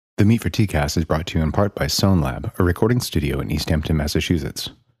The Meat for TCast is brought to you in part by SoundLab, a recording studio in East Hampton, Massachusetts.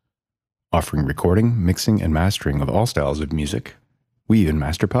 Offering recording, mixing, and mastering of all styles of music, we even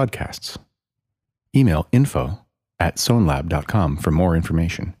master podcasts. Email info@sonelab.com for more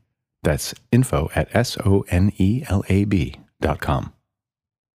information. That's info@sonelab.com.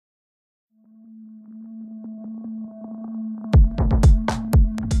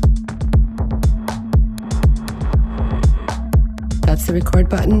 That's the record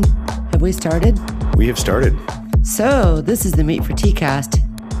button. Have we started? We have started. So, this is the Meat for TCast.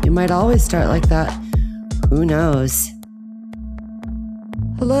 You might always start like that. Who knows?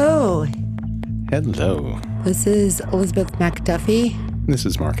 Hello. Hello. This is Elizabeth McDuffie. This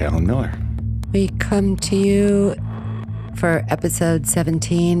is Mark Allen Miller. We come to you for episode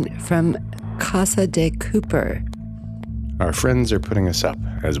 17 from Casa de Cooper. Our friends are putting us up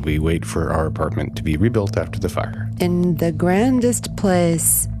as we wait for our apartment to be rebuilt after the fire. In the grandest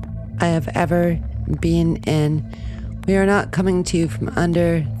place I have ever been in. We are not coming to you from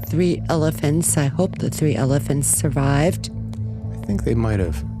under 3 elephants. I hope the 3 elephants survived. I think they might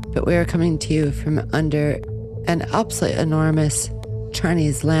have. But we are coming to you from under an absolutely enormous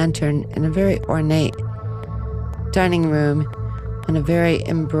Chinese lantern in a very ornate dining room on a very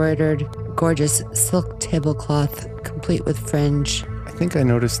embroidered, gorgeous silk tablecloth complete with fringe. I think I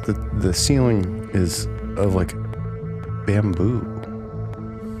noticed that the ceiling is of like bamboo.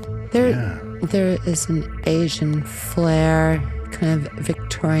 There is an Asian flair, kind of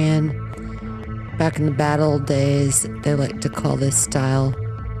Victorian. Back in the bad old days, they like to call this style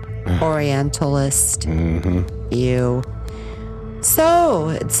Orientalist. Mm-hmm. Ew. So,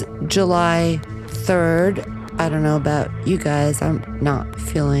 it's July 3rd. I don't know about you guys. I'm not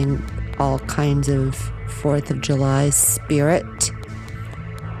feeling all kinds of 4th of July spirit.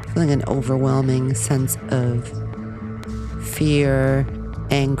 Feeling an overwhelming sense of fear,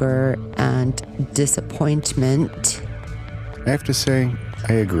 anger, and disappointment. I have to say,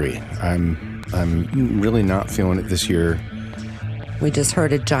 I agree. I'm really not feeling it this year. We just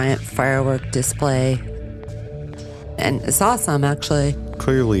heard a giant firework display, and saw some actually.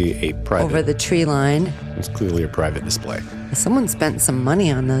 Clearly a private. Over the tree line. It's clearly a private display. Someone spent some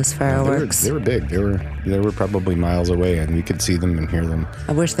money on those fireworks. They were big. They were probably miles away, and you could see them and hear them.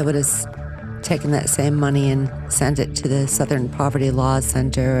 I wish they would have taken that same money and sent it to the Southern Poverty Law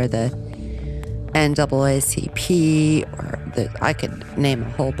Center or the NAACP, or I could name a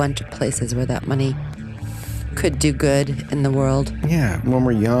whole bunch of places where that money could do good in the world. Yeah, when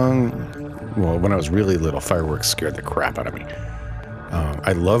we're young, well, when I was really little, fireworks scared the crap out of me.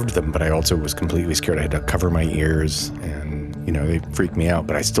 I loved them, but I also was completely scared. I had to cover my ears, and, they freaked me out,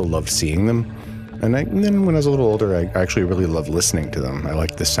 but I still loved seeing them. And then when I was a little older, I actually really loved listening to them. I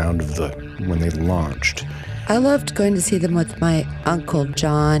liked the sound of when they launched. I loved going to see them with my Uncle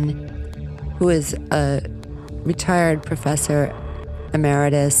John, who is a retired professor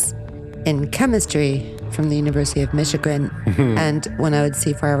emeritus in chemistry from the University of Michigan. And when I would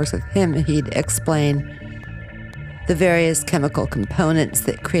see fireworks with him, he'd explain the various chemical components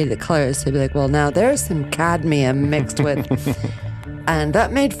that created the colors. So he'd be like, well, now there's some cadmium mixed with... And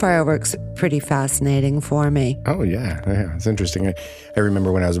that made fireworks pretty fascinating for me. Oh, yeah. It's interesting. I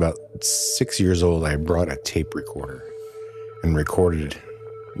remember when I was about 6 years old, I brought a tape recorder and recorded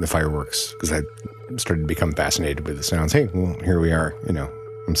the fireworks because I started to become fascinated with the sounds. Hey, well, here we are.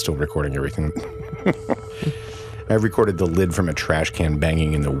 I'm still recording everything. I recorded the lid from a trash can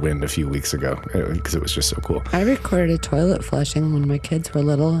banging in the wind a few weeks ago because it was just so cool. I recorded a toilet flushing when my kids were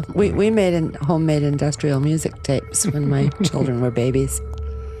little. We made homemade industrial music tapes when my children were babies.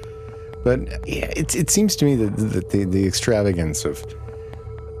 But yeah, it seems to me that the extravagance of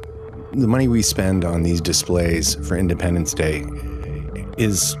the money we spend on these displays for Independence Day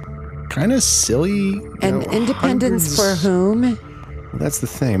is kind of silly. And independence for whom? That's the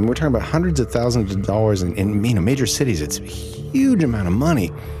thing. We're talking about hundreds of thousands of dollars in major cities. It's a huge amount of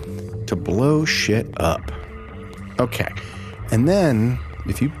money to blow shit up. Okay. And then,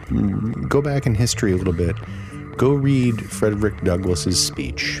 if you go back in history a little bit, go read Frederick Douglass's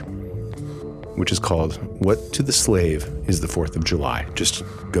speech, which is called What to the Slave is the 4th of July. Just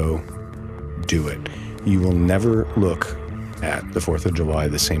go do it. You will never look at the 4th of July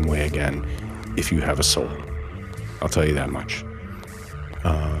the same way again if you have a soul. I'll tell you that much.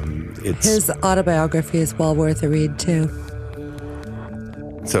 His autobiography is well worth a read, too.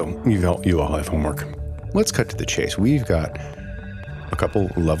 So, you all have homework. Let's cut to the chase. We've got a couple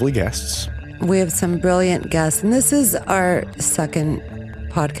lovely guests. We have some brilliant guests, and this is our second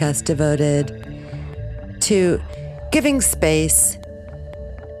podcast devoted to giving space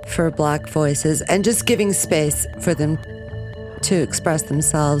for Black voices and just giving space for them to express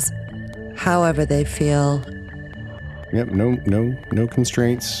themselves however they feel. Yep, no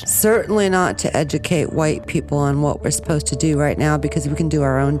constraints. Certainly not to educate white people on what we're supposed to do right now, because we can do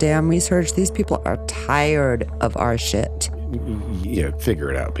our own damn research. These people are tired of our shit. Yeah,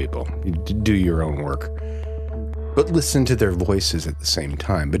 figure it out, people. Do your own work. But listen to their voices at the same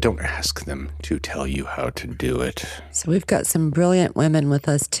time, but don't ask them to tell you how to do it. So we've got some brilliant women with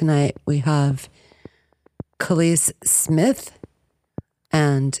us tonight. We have Kelis Smith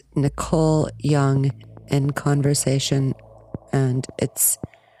and Nicole Young in conversation, and it's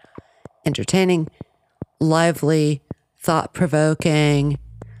entertaining, lively, thought-provoking,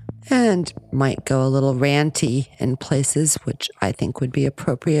 and might go a little ranty in places, which I think would be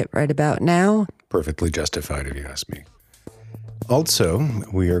appropriate right about now. Perfectly justified, if you ask me. Also,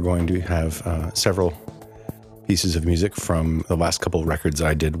 we are going to have several pieces of music from the last couple of records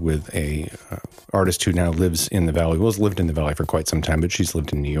I did with a artist who now lives in the Valley. Well, has lived in the Valley for quite some time, but she's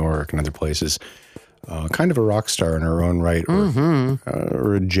lived in New York and other places. Kind of a rock star in her own right,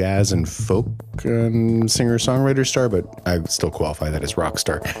 or a jazz and folk singer-songwriter star, but I still qualify that as rock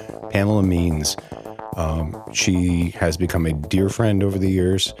star. Pamela Means. She has become a dear friend over the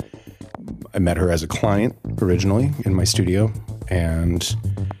years. I met her as a client originally in my studio, and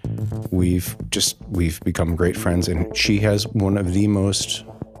we've become great friends. And she has one of the most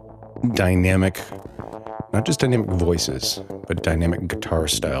dynamic, not just dynamic voices, but dynamic guitar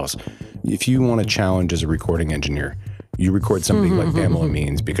styles. If you want a challenge as a recording engineer, you record somebody like Pamela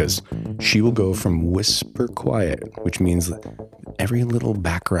Means, because she will go from whisper quiet, which means that every little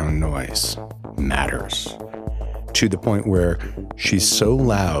background noise matters, to the point where she's so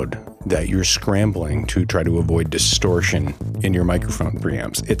loud that you're scrambling to try to avoid distortion in your microphone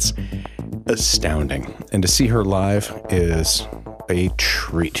preamps. It's astounding. And to see her live is a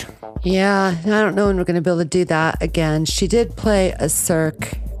treat. Yeah, I don't know when we're going to be able to do that again. She did play a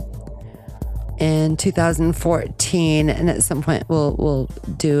Cirque in 2014, and at some point we'll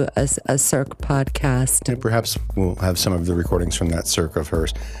do a Cirque podcast. And perhaps we'll have some of the recordings from that Cirque of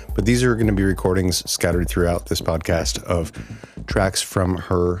hers. But these are going to be recordings scattered throughout this podcast of tracks from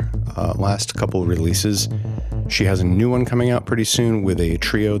her last couple releases. She has a new one coming out pretty soon with a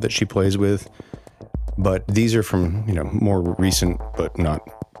trio that she plays with. But these are from, more recent, but not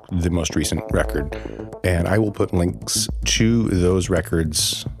the most recent record. And I will put links to those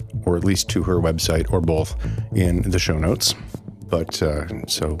records, or at least to her website, or both, in the show notes. But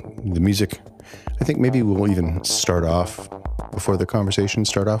so the music, I think maybe we'll even start off, before the conversation,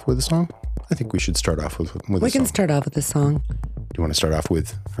 start off with a song. I think we should start off with a song. We can start off with a song. Do you want to start off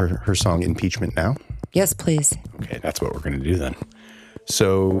with her song Impeachment Now? Yes, please. Okay, that's what we're going to do then.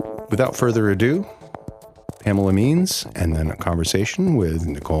 So without further ado, Pamela Means, and then a conversation with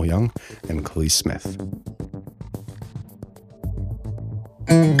Nicole Young and Kelis Smith.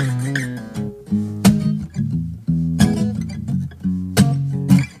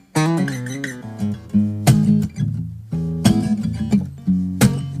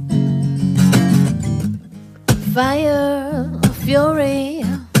 Fire, fury,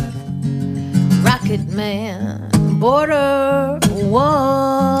 rocket man, border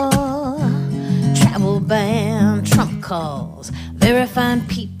war, travel ban, Trump calls, verifying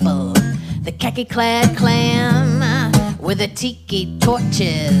people, the khaki-clad Klan with the tiki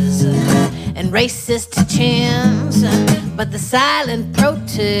torches and racist chants, but the silent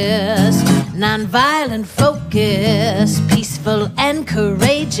protest, nonviolent focus, peaceful and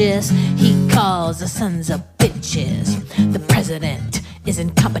courageous, he calls the sons of bitches. The president is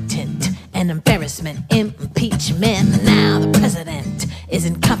incompetent, an embarrassment, impeachment. Now the president is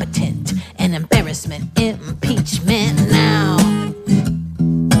incompetent, an embarrassment, impeachment. Now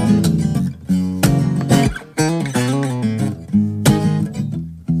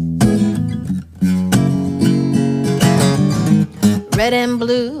red and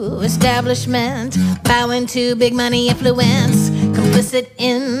blue establishment, bowing to big money influence, complicit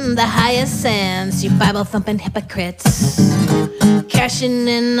in the highest sense, you Bible-thumping hypocrites. Cashing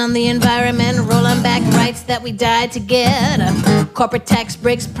in on the environment, rolling back rights that we died to get. Corporate tax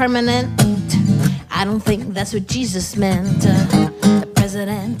breaks permanent. I don't think that's what Jesus meant. The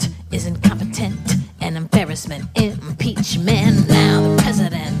president is incompetent, an embarrassment, impeachment. Now the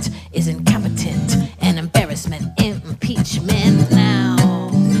president is incompetent, an embarrassment, impeachment. Now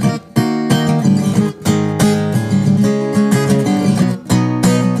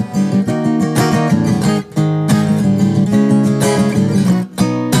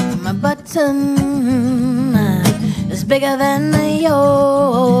my button is bigger than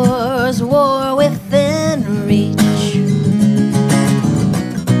yours, war within reach.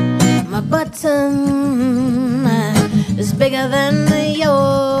 My button is bigger bigger than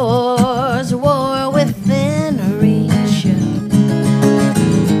yours. War within reach.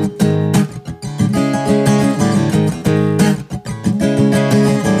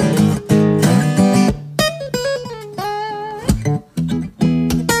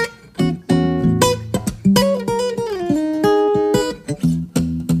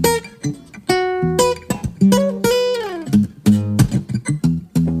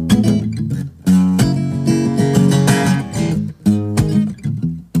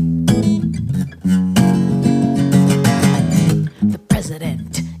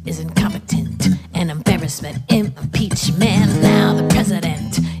 Impeachment. Now the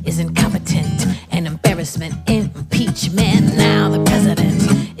president is incompetent. An embarrassment. Impeachment. Now the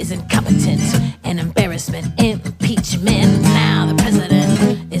president is incompetent. An embarrassment. Impeachment. Now the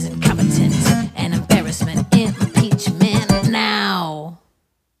president is incompetent. An embarrassment. Impeachment. Now.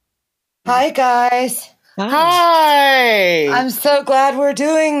 Hi, guys. Hi. I'm so glad we're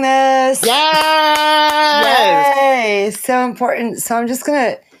doing this. Yes. Yay. So important. So I'm just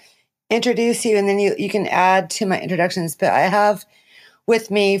going to introduce you and then you can add to my introductions. But I have with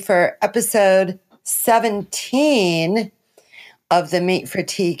me for episode 17 of the Meat for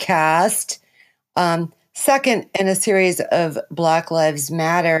Tea cast, second in a series of Black Lives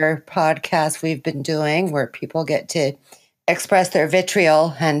Matter podcasts we've been doing where people get to express their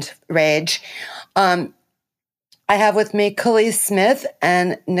vitriol and rage. I have with me Khalees Smith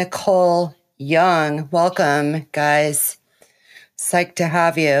and Nicole Young. Welcome, guys. Psyched to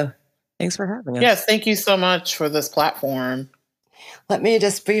have you. Thanks for having us. Yes, thank you so much for this platform. Let me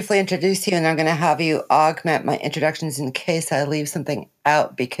just briefly introduce you, and I'm going to have you augment my introductions in case I leave something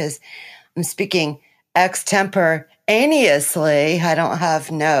out because I'm speaking extemporaneously. I don't have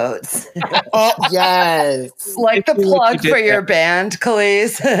notes. Oh, yes. Like the plug for your band,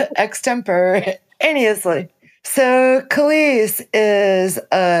 Khalees, extemporaneously. So Khalees is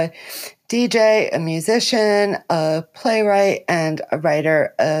a DJ, a musician, a playwright, and a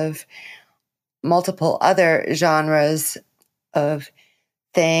writer of multiple other genres of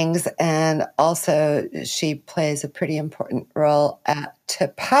things. And also she plays a pretty important role at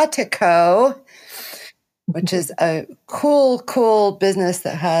Topatico, which is a cool business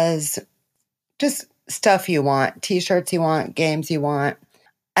that has just stuff you want, t-shirts you want, games you want.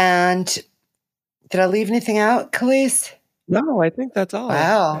 And did I leave anything out, Khalees? No, I think that's all.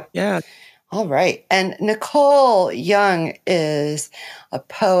 Wow. Yeah. All right. And Nicole Young is a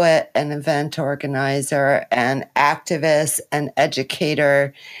poet, an event organizer, an activist, an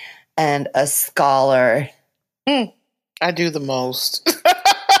educator, and a scholar. I do the most.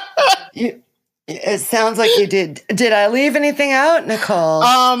 It sounds like you did. Did I leave anything out, Nicole?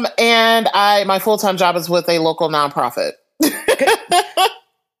 And my full-time job is with a local nonprofit.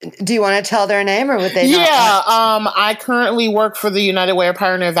 Do you want to tell their name or would they not? Yeah, I currently work for the United Way of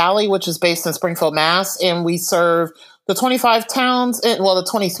Pioneer Valley, which is based in Springfield, Mass. And we serve the 25 towns, the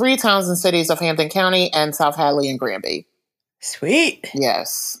 23 towns and cities of Hampton County and South Hadley and Granby. Sweet.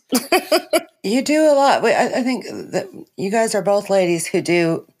 Yes. You do a lot. I think that you guys are both ladies who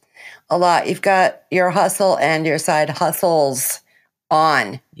do a lot. You've got your hustle and your side hustles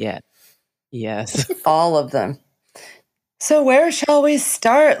on. Yeah. Yes. All of them. So where shall we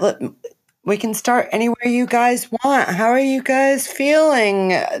start? We can start anywhere you guys want. How are you guys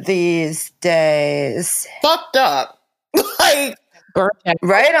feeling these days? Fucked up. Like,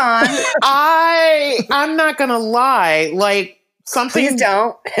 right on. I'm not gonna lie. Like something. Please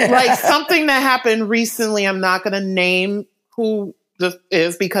don't. Like something that happened recently. I'm not gonna name who this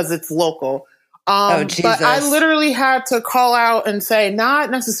is because it's local. Oh Jesus! But I literally had to call out and say,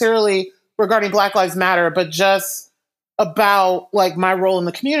 not necessarily regarding Black Lives Matter, but just about like my role in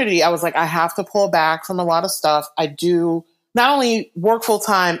the community. I was like, I have to pull back from a lot of stuff. I do not only work full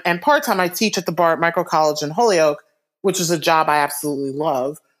time and part time. I teach at the Bart Micro College in Holyoke, which is a job I absolutely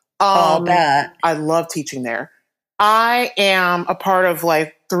love. Bet. I love teaching there. I am a part of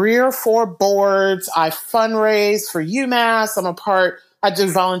like 3 or 4 boards. I fundraise for UMass. I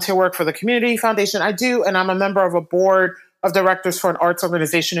do volunteer work for the Community Foundation. And I'm a member of a board of directors for an arts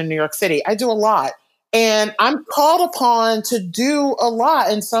organization in New York City. I do a lot. And I'm called upon to do a lot.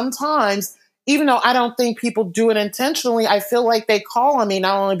 And sometimes, even though I don't think people do it intentionally, I feel like they call on me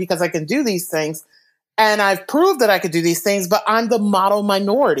not only because I can do these things, and I've proved that I could do these things, but I'm the model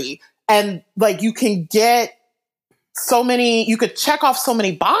minority. And like you can get you could check off so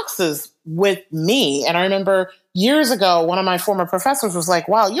many boxes with me. And I remember years ago, one of my former professors was like,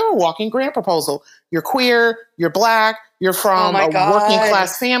 wow, you're a walking grant proposal. You're queer, you're Black, you're from a working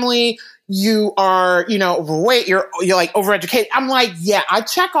class family. You are, overweight, you're like overeducated. I'm like, yeah, I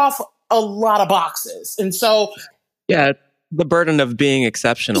check off a lot of boxes. And so. Yeah. the burden of being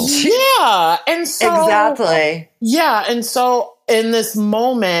exceptional. Yeah. And so Exactly. Yeah. And so in this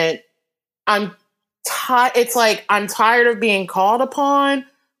moment, it's like I'm tired of being called upon,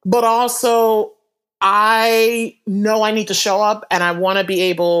 but also I know I need to show up, and I want to be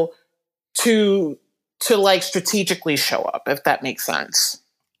able to like strategically show up, if that makes sense.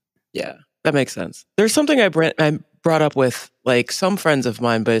 Yeah, that makes sense. There's something I brought up with like some friends of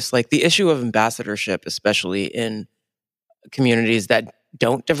mine, but it's like the issue of ambassadorship, especially in communities that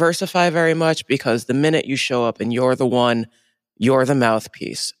don't diversify very much, because the minute you show up and you're the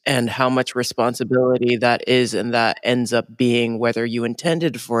mouthpiece, and how much responsibility that is, and that ends up being whether you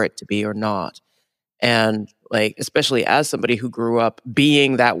intended for it to be or not. And like, especially as somebody who grew up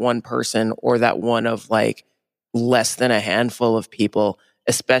being that one person, or that one of like less than a handful of people,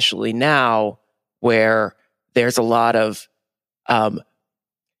 especially now where there's a lot of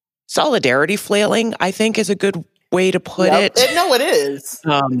solidarity flailing, I think is a good way to put it. No, it is.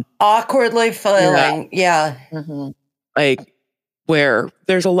 Awkwardly flailing. Yeah. Mm-hmm. Like, where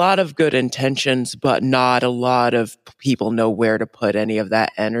there's a lot of good intentions, but not a lot of people know where to put any of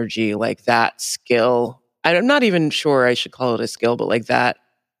that energy, like that skill. I'm not even sure I should call it a skill, but like that,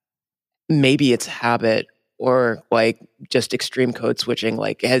 maybe it's habit, or like just extreme code switching,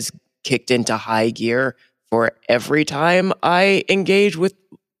 like has kicked into high gear for every time I engage with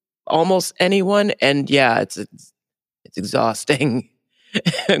almost anyone. And yeah, it's exhausting.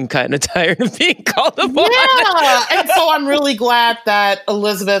 I'm kind of tired of being called upon. Yeah, and so I'm really glad that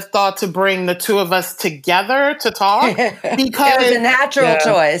Elizabeth thought to bring the two of us together to talk, because it was a natural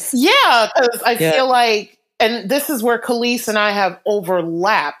choice. Yeah, because I feel like, and this is where Khalees and I have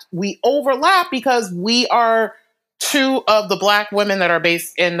overlapped. We overlap because we are two of the Black women that are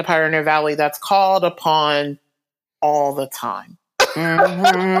based in the Pioneer Valley that's called upon all the time.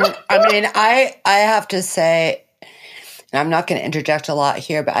 Mm-hmm. I mean, I have to say, and I'm not going to interject a lot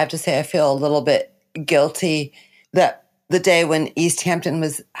here, but I have to say I feel a little bit guilty that the day when East Hampton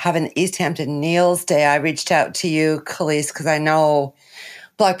was having East Hampton Neil's Day, I reached out to you, Khalees, because I know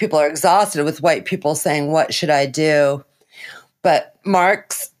Black people are exhausted with white people saying, what should I do? But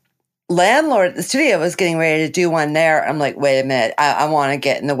Mark's landlord at the studio was getting ready to do one there. I'm like, wait a minute, I want to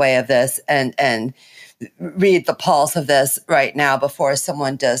get in the way of this and read the pulse of this right now before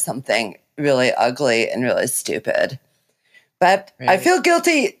someone does something really ugly and really stupid. But I feel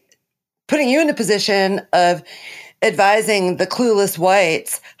guilty putting you in a position of advising the clueless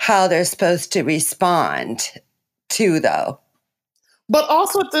whites how they're supposed to respond to, though. But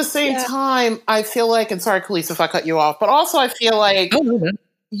also at the same time, I feel like, and sorry, Khalees, if I cut you off, but also I feel like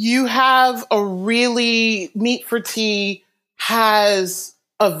you have a really, Meat for Tea has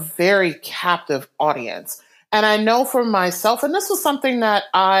a very captive audience. And I know for myself, and this was something that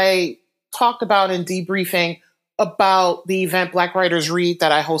I talked about in debriefing about the event Black Writers Read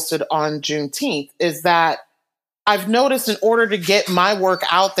that I hosted on Juneteenth, is that I've noticed in order to get my work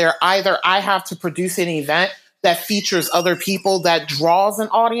out there, either I have to produce an event that features other people that draws an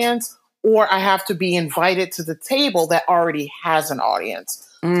audience, or I have to be invited to the table that already has an audience.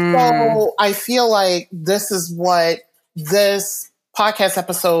 So I feel like this is what this podcast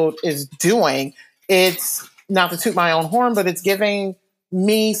episode is doing. It's not to toot my own horn, but it's giving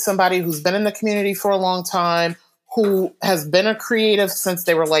me, somebody who's been in the community for a long time, who has been a creative since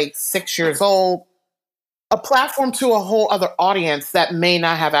they were like 6 years old, a platform to a whole other audience that may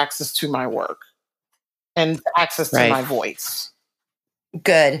not have access to my work and access to my voice.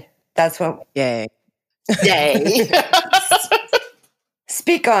 Good. That's what. Yay. Yay.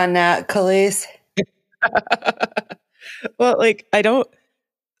 Speak on that, Khalees. Well, like, I don't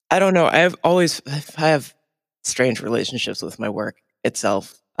know. I have strange relationships with my work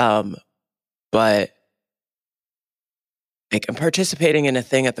itself. But like, I'm participating in a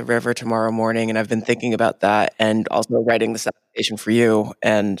thing at the river tomorrow morning, and I've been thinking about that, and also writing this application for you,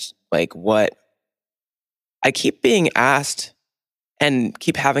 and like what I keep being asked and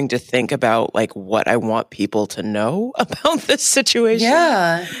keep having to think about, like, what I want people to know about this situation.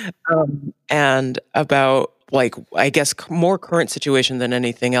 Yeah. And about, like, I guess more current situation than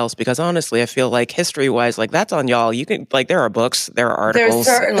anything else, because honestly, I feel like history-wise, like, that's on y'all. You can, like, there are books, there are articles.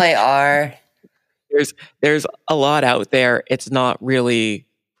 There certainly are. There's a lot out there. It's not really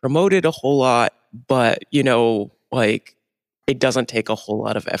promoted a whole lot, but, you know, like, it doesn't take a whole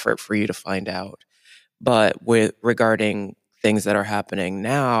lot of effort for you to find out. But regarding things that are happening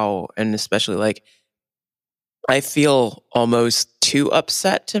now, and especially, like, I feel almost too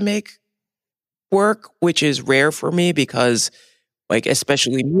upset to make work, which is rare for me, because, like,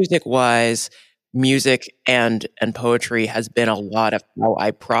 especially music-wise, music and poetry has been a lot of how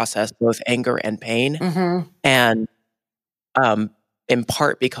I process both anger and pain. Mm-hmm. And in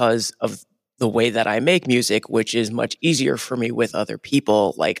part because of the way that I make music, which is much easier for me with other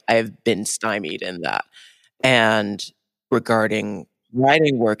people. Like I've been stymied in that. And regarding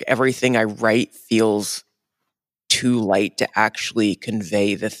writing work, everything I write feels too light to actually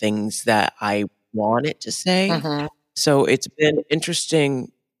convey the things that I want it to say. Mhm. So it's been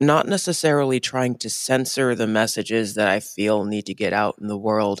interesting, not necessarily trying to censor the messages that I feel need to get out in the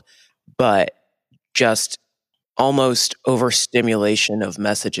world, but just almost overstimulation of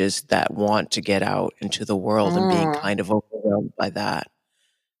messages that want to get out into the world and being kind of overwhelmed by that.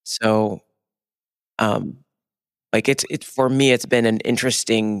 So, like it's for me, it's been an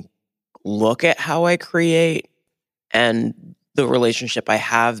interesting look at how I create and the relationship I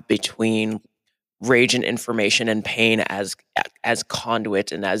have between rage and information and pain as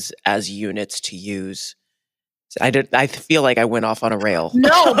conduit and as units to use. So I feel like I went off on a rail.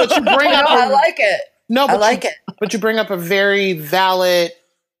 No, but you bring up. I like it. No, but I like it. But you bring up a very valid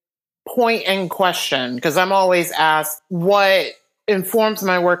point and question, because I'm always asked what informs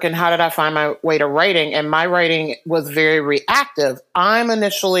my work and how did I find my way to writing. And my writing was very reactive. I'm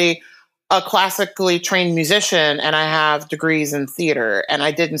initially a classically trained musician and I have degrees in theater, and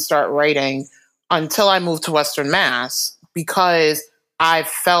I didn't start writing until I moved to Western Mass because I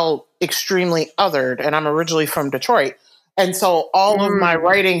felt extremely othered, and I'm originally from Detroit. And so all of my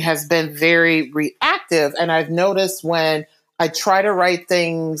writing has been very reactive. And I've noticed when I try to write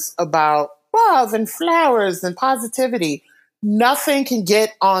things about love and flowers and positivity, nothing can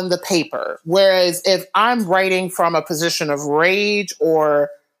get on the paper. Whereas if I'm writing from a position of rage or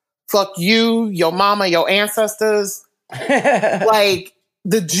fuck you, your mama, your ancestors, like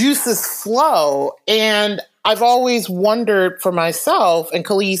the juices flow. And I've always wondered for myself, and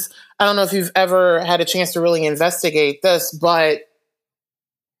Khalees, I don't know if you've ever had a chance to really investigate this, but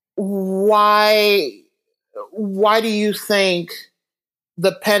why do you think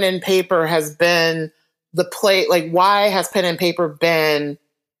the pen and paper has been the play? Like, why has pen and paper been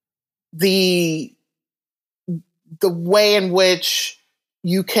the way in which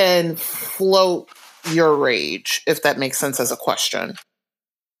you can float your rage, if that makes sense as a question?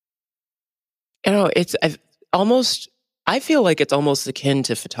 You know, I feel like it's almost akin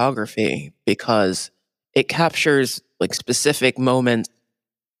to photography because it captures like specific moments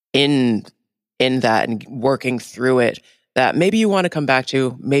in that and working through it that maybe you want to come back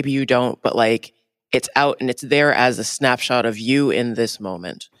to, maybe you don't, but like it's out and it's there as a snapshot of you in this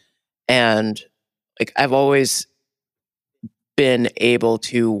moment. And like I've always been able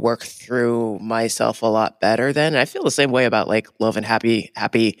to work through myself a lot better then. And I feel the same way about like love and happy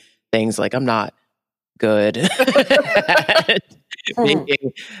things. Like I'm not good at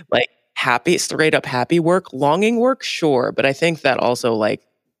making like happy, straight up happy work. Longing work, sure. But I think that also like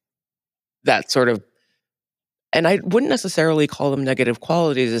that sort of, and I wouldn't necessarily call them negative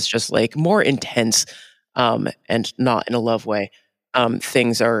qualities. It's just like more intense and not in a love way.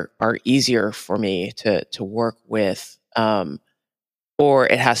 Things are easier for me to work with. Or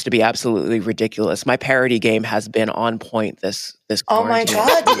it has to be absolutely ridiculous. My parody game has been on point this Oh my quarantine.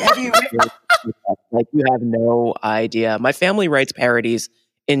 God. Have you Like you have no idea. My family writes parodies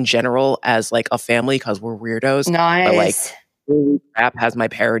in general as like a family because we're weirdos. Nice. But like holy crap, has my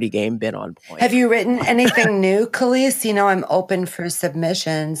parody game been on point. Have you written anything new, Khalees? You know, I'm open for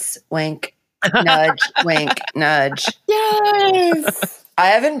submissions. Wink, nudge, wink, nudge. Yes. I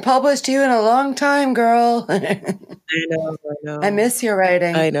haven't published you in a long time, girl. I know. I miss your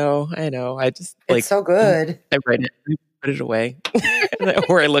writing. I know. I just It's like so good. I write it, I put it away,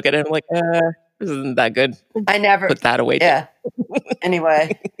 or I look at it, I'm like, this isn't that good. I never Put that away. Yeah.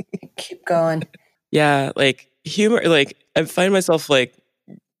 Anyway, keep going. Yeah, like humor. Like I find myself like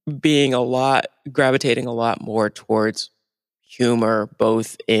gravitating a lot more towards humor,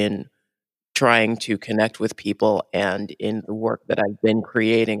 both in trying to connect with people and in the work that I've been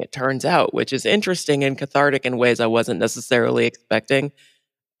creating, it turns out, which is interesting and cathartic in ways I wasn't necessarily expecting,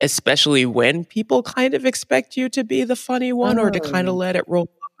 especially when people kind of expect you to be the funny one or to kind of let it roll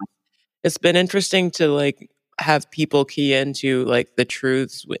off. It's been interesting to like have people key into like the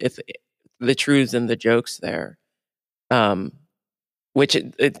truths and the jokes there. Which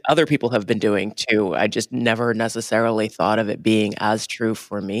other people have been doing too. I just never necessarily thought of it being as true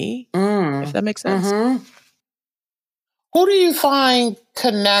for me, if that makes sense. Mm-hmm. Who do you find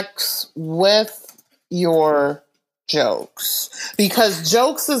connects with your jokes? Because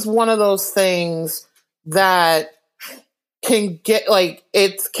jokes is one of those things that can get like,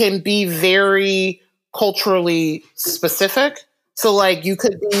 it can be very culturally specific. So like you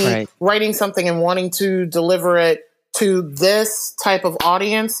could be writing something and wanting to deliver it to this type of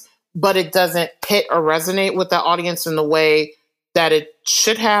audience, but it doesn't hit or resonate with the audience in the way that it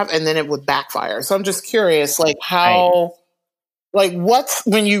should have, and then it would backfire. So I'm just curious, like how, like what's,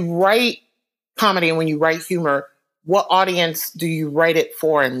 when you write comedy and when you write humor, what audience do you write it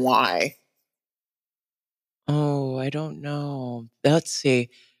for and why? Oh, I don't know. Let's see.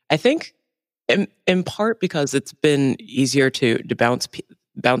 I think in part because it's been easier to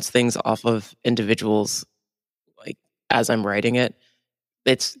bounce things off of individuals, like as I'm writing it.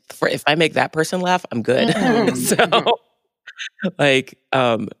 It's for, if I make that person laugh, I'm good. So like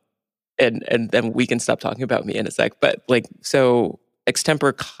and then we can stop talking about me in a sec. But like, so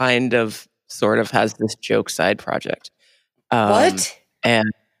Extempore kind of sort of has this joke side project. What?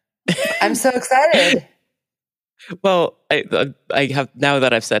 And I'm so excited. well, I have, now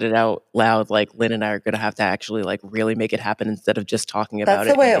that I've said it out loud, like Lynn and I are going to have to actually like really make it happen instead of just talking about it.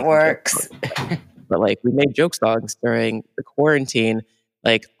 That's the way and it works. But like we made joke songs during the quarantine,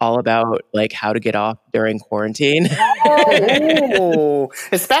 like all about like how to get off during quarantine. Oh,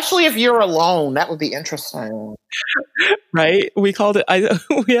 especially if you're alone, that would be interesting. Right? We called it,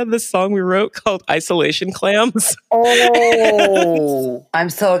 we had this song we wrote called Isolation Clams. Oh, I'm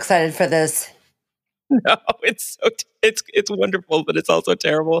so excited for this. No, it's wonderful, but it's also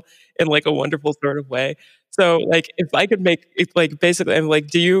terrible in like a wonderful sort of way. So like if I could make it, like basically I'm like,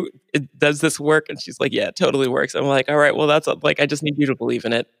 does this work? And she's like, yeah, it totally works. I'm like, all right, well that's like, I just need you to believe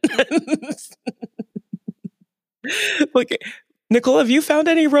in it. Like, Nicole, have you found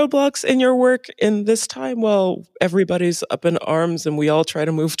any roadblocks in your work in this time while everybody's up in arms and we all try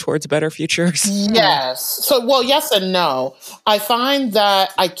to move towards better futures? yes. So, well, yes and no. I find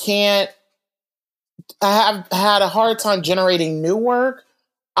that I have had a hard time generating new work.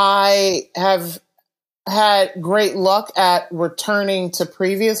 I have had great luck at returning to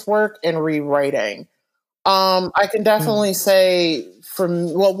previous work and rewriting. I can definitely say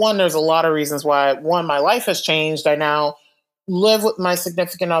one, there's a lot of reasons why. One, my life has changed. I now live with my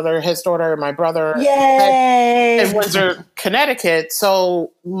significant other, his daughter, and my brother in Windsor, Connecticut.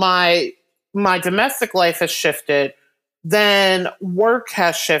 So my domestic life has shifted. Then work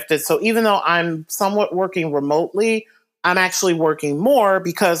has shifted. So even though I'm somewhat working remotely, I'm actually working more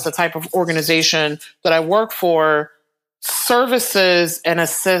because the type of organization that I work for services and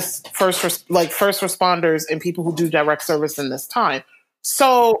assists first responders and people who do direct service in this time.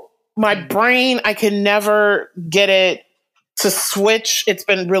 So my brain, I can never get it to switch. It's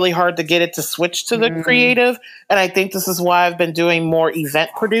been really hard to get it to switch to the creative. And I think this is why I've been doing more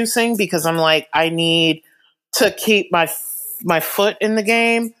event producing, because I'm like, I need to keep my foot in the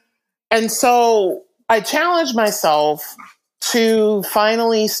game. And so I challenged myself to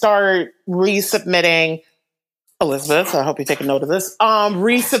finally start resubmitting. Elizabeth, I hope you take a note of this.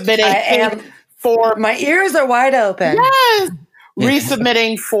 Resubmitting. I am. For my ears are wide open. Yes.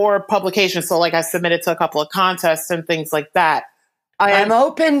 Resubmitting for publication. So like I submitted to a couple of contests and things like that. I'm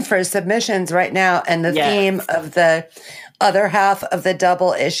open for submissions right now. And the theme of the other half of the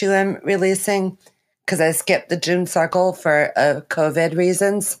double issue I'm releasing, because I skipped the June Circle for COVID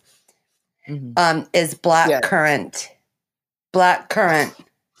reasons, is Black Current. Black Current.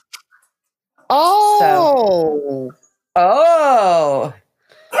 Oh.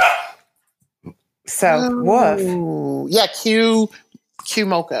 So woof. Yeah, Q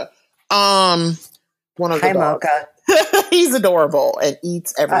Mocha. One of the dogs. Mocha. He's adorable and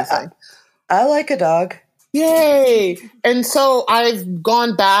eats everything. I like a dog. Yay. And so I've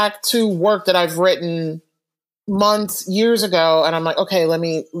gone back to work that I've written years ago, and I'm like, okay, let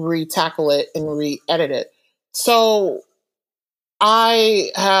me re-tackle it and re-edit it. So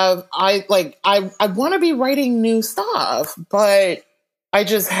I want to be writing new stuff, but I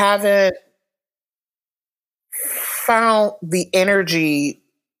just haven't found the energy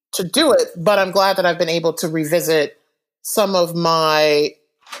to do it. But I'm glad that I've been able to revisit some of my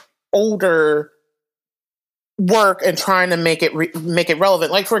older work and trying to make it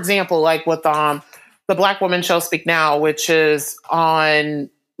relevant. Like, for example, like with the Black Woman Show Speak Now, which is on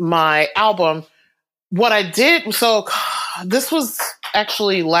my album. What I did, so this was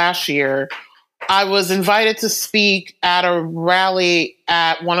actually last year, I was invited to speak at a rally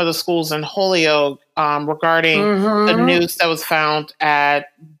at one of the schools in Holyoke regarding the news that was found at,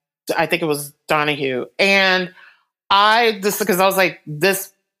 I think it was Donahue. And because I was like,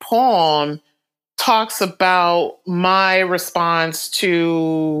 this poem talks about my response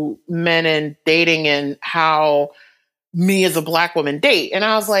to men and dating and how me as a Black woman date. And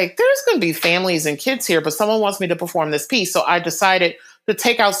I was like, there's going to be families and kids here, but someone wants me to perform this piece. So I decided to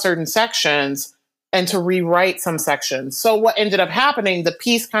take out certain sections and to rewrite some sections. So what ended up happening, the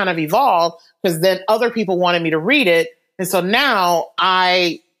piece kind of evolved because then other people wanted me to read it. And so now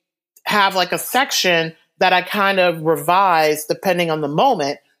I have like a section that I kind of revise depending on the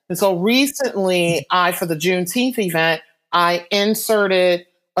moment. And so recently, for the Juneteenth event, I inserted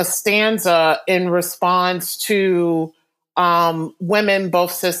a stanza in response to women,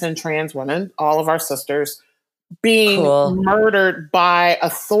 both cis and trans women, all of our sisters, being murdered by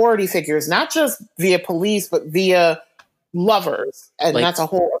authority figures, not just via police, but via lovers. And that's a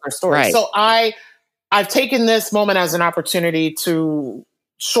whole other story. Right. So I've taken this moment as an opportunity to,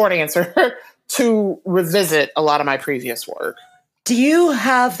 short answer, to revisit a lot of my previous work. Do you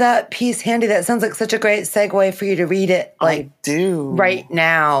have that piece handy? That sounds like such a great segue for you to read it. I do. Right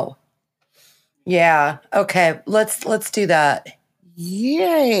now. Yeah. Okay. Let's do that.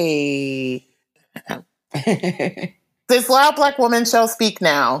 Yay. This loud Black woman shall speak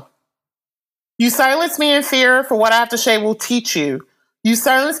now. You silence me in fear, for what I have to say will teach you. You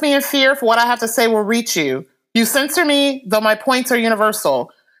silence me in fear, for what I have to say will reach you. You censor me, though my points are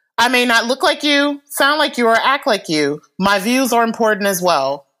universal. I may not look like you, sound like you, or act like you. My views are important as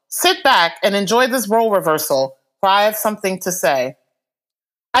well. Sit back and enjoy this role reversal, for I have something to say.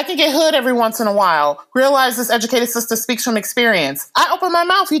 I can get hood every once in a while. Realize this educated sister speaks from experience. I open my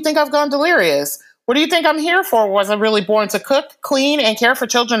mouth, you think I've gone delirious. What do you think I'm here for? Was I really born to cook, clean, and care for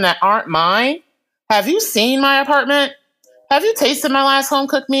children that aren't mine? Have you seen my apartment? Have you tasted my last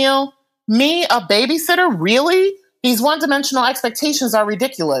home-cooked meal? Me, a babysitter? Really? These one-dimensional expectations are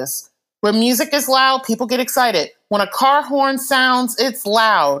ridiculous. When music is loud, people get excited. When a car horn sounds, it's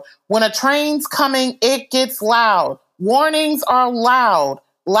loud. When a train's coming, it gets loud. Warnings are loud.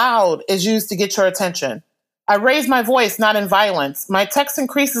 Loud is used to get your attention. I raise my voice, not in violence. My text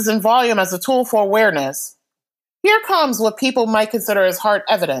increases in volume as a tool for awareness. Here comes what people might consider as hard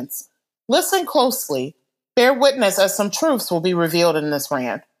evidence. Listen closely. Bear witness as some truths will be revealed in this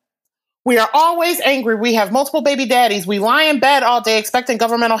rant. We are always angry. We have multiple baby daddies. We lie in bed all day expecting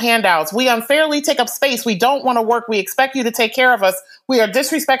governmental handouts. We unfairly take up space. We don't want to work. We expect you to take care of us. We are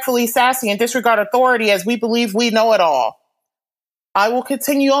disrespectfully sassy and disregard authority as we believe we know it all. I will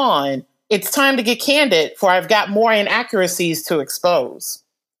continue on. It's time to get candid, for I've got more inaccuracies to expose.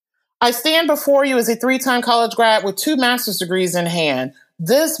 I stand before you as a 3-time college grad with 2 master's degrees in hand.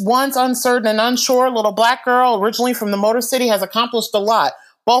 This once uncertain and unsure little Black girl, originally from the Motor City, has accomplished a lot,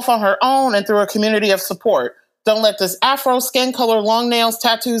 both on her own and through a community of support. Don't let this afro, skin color, long nails,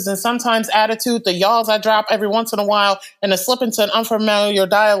 tattoos, and sometimes attitude, the y'alls I drop every once in a while, and a slip into an unfamiliar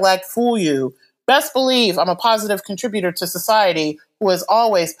dialect fool you. Best believe I'm a positive contributor to society who has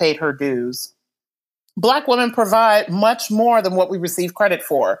always paid her dues. Black women provide much more than what we receive credit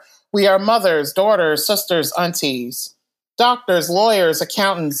for. We are mothers, daughters, sisters, aunties, doctors, lawyers,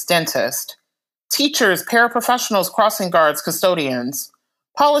 accountants, dentists, teachers, paraprofessionals, crossing guards, custodians,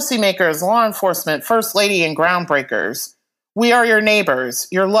 policymakers, law enforcement, first lady, and groundbreakers. We are your neighbors,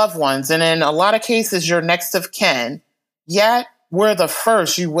 your loved ones, and in a lot of cases, your next of kin. Yet, we're the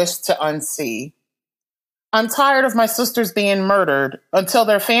first you wish to unsee. I'm tired of my sisters being murdered. Until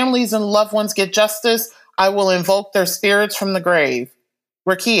their families and loved ones get justice, I will invoke their spirits from the grave.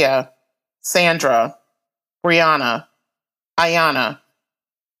 Rakia, Sandra, Brianna, Ayana,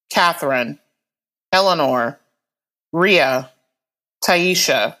 Catherine, Eleanor, Rhea,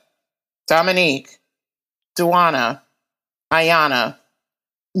 Taisha, Dominique, Duana, Ayana,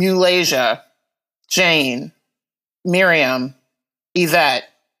 Mulasia, Jane, Miriam, Yvette,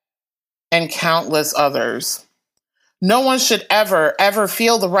 and countless others. No one should ever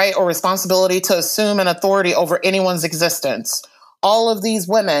feel the right or responsibility to assume an authority over anyone's existence. All of these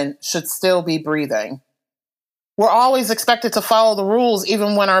women should still be breathing. We're always expected to follow the rules,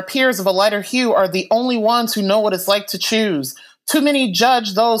 even when our peers of a lighter hue are the only ones who know what it's like to choose. Too many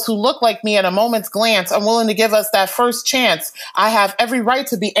judge those who look like me at a moment's glance, unwilling to give us that first chance. I have every right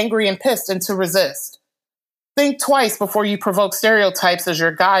to be angry and pissed and to resist. Think twice before you provoke stereotypes as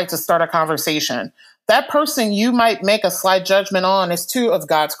your guide to start a conversation. That person you might make a slight judgment on is too of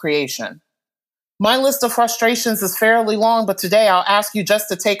God's creation. My list of frustrations is fairly long, but today I'll ask you just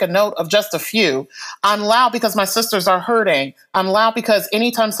to take a note of just a few. I'm loud because my sisters are hurting. I'm loud because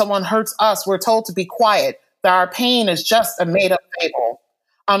anytime someone hurts us, we're told to be quiet, that our pain is just a made-up fable.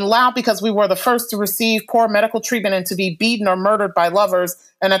 I'm loud because we were the first to receive poor medical treatment and to be beaten or murdered by lovers,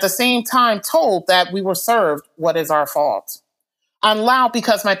 and at the same time told that we were served what is our fault. I'm loud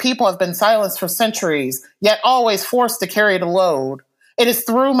because my people have been silenced for centuries, yet always forced to carry the load. It is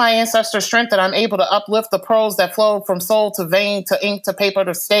through my ancestor strength that I'm able to uplift the prose that flowed from soul to vein to ink to paper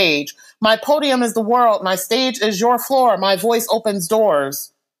to stage. My podium is the world. My stage is your floor. My voice opens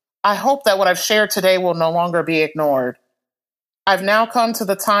doors. I hope that what I've shared today will no longer be ignored. I've now come to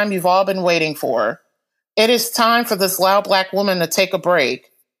the time you've all been waiting for. It is time for this loud Black woman to take a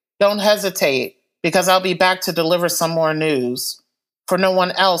break. Don't hesitate, because I'll be back to deliver some more news. For no one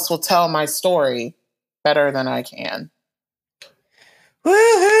else will tell my story better than I can.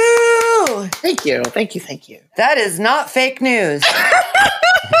 Woohoo! Thank you. Thank you. Thank you. That is not fake news.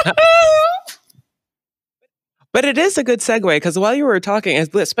 But it is a good segue, because while you were talking,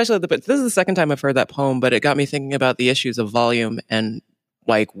 especially this is the second time I've heard that poem, but it got me thinking about the issues of volume and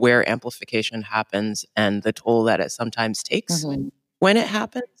like where amplification happens and the toll that it sometimes takes when it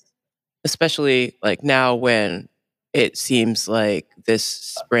happens, especially like now when it seems like this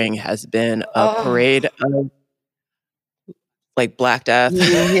spring has been a parade of like Black Death.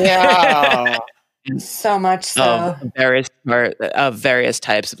 Yeah. So much so. Of various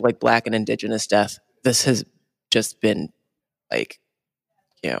types of like Black and Indigenous death. This has just been like,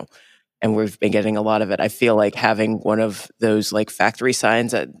 and we've been getting a lot of it. I feel like having one of those like factory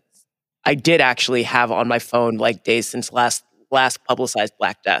signs that I did actually have on my phone like days since last publicized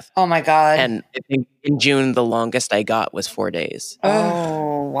Black Death. Oh my God. And I think in June, the longest I got was 4 days.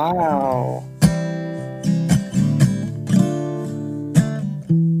 Oh, wow.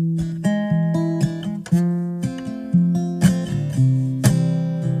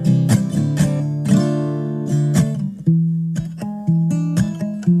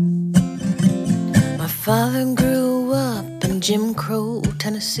 Father grew up in Jim Crow,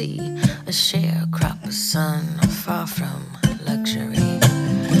 Tennessee, a sharecropper's son, far from luxury.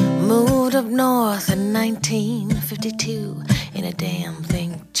 Moved up north in 1952, and a damn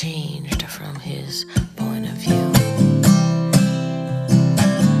thing changed from his point of view.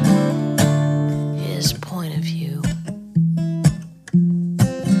 His point of view.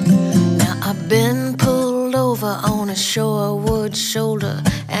 Now I've been pulled over on a Shorewood shoulder,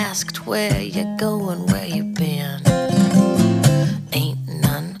 asked where you going, where you been. Ain't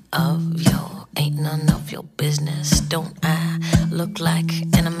none of your business. Don't I look like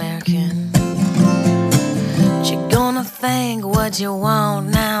an American? But you gonna think what you want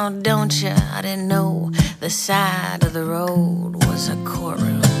now, don't you? I didn't know the side of the road was a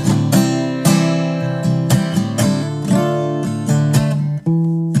courtroom.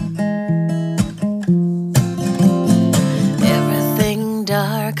 Everything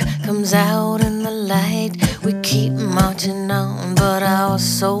dark comes out in the light. We keep marching on, but our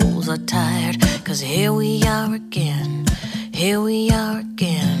souls are tired. 'Cause here we are again,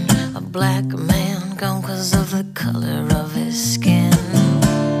 a black man gone 'cause of the color of his skin.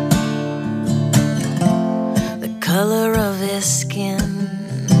 The color of his skin.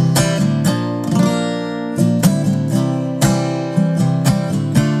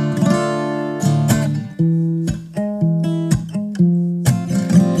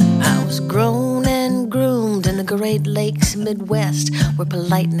 I was grown and groomed in the Great Lakes Midwest, where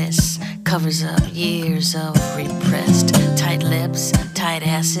politeness covers up years of repressed tight lips, tight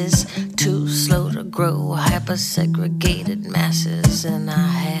asses, too slow to grow, hyper-segregated masses, and I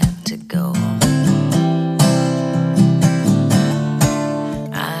had to go.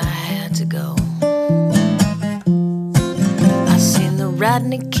 I had to go. I seen the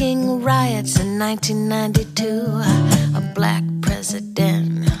Rodney King riots in 1992, a black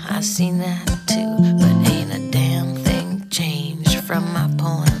president, I seen that too, but ain't a damn thing changed from my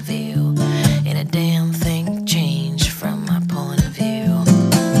point of view. Ain't a damn thing changed from my point of view.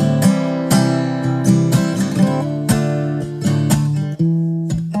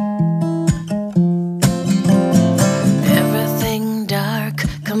 Everything dark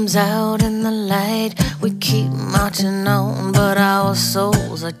comes out in the light. We keep marching on, but our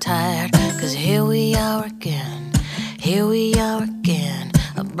souls are tired. 'Cause here we are again,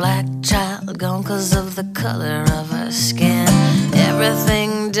 a black child gone 'cause of the color of her skin.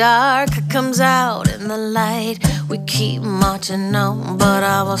 Everything dark comes out in the light. We keep marching on, but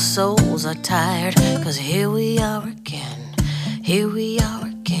our souls are tired. 'Cause here we are again,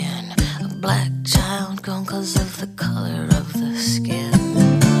 a black child gone 'cause of the color of the skin.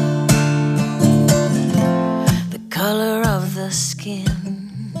 The color of the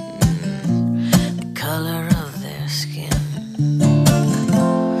skin. The color of their skin.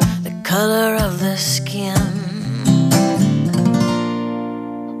 The color of the skin.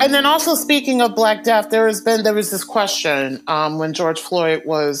 And then also, speaking of Black Death, there was this question when George Floyd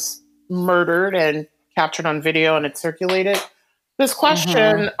was murdered and captured on video and it circulated. This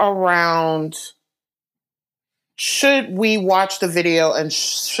question around, should we watch the video and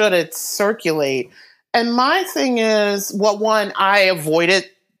should it circulate? And my thing is, well, one, I avoided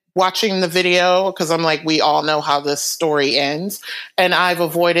watching the video because I'm like, we all know how this story ends. And I've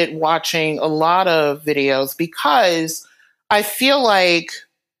avoided watching a lot of videos because I feel like,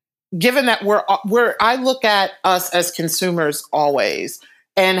 given that I look at us as consumers always,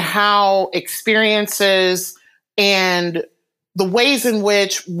 and how experiences and the ways in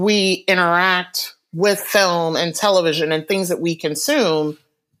which we interact with film and television and things that we consume,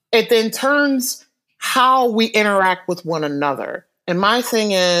 it then turns how we interact with one another. And my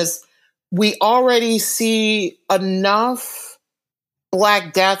thing is, we already see enough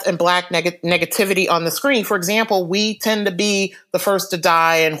Black death and Black negativity on the screen. For example, we tend to be the first to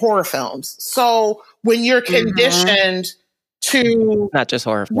die in horror films. So when you're conditioned to... Not just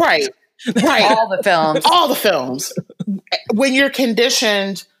horror films. Right. All the films. All the films. When you're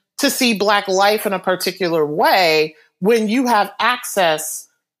conditioned to see Black life in a particular way, when you have access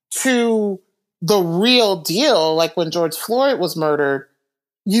to the real deal, like when George Floyd was murdered,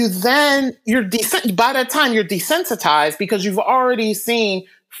 you're by that time you're desensitized because you've already seen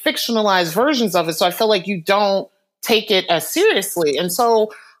fictionalized versions of it. So I feel like you don't take it as seriously. And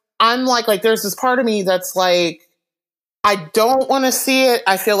so I'm like there's this part of me that's like, I don't want to see it.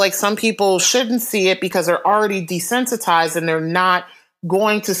 I feel like some people shouldn't see it because they're already desensitized and they're not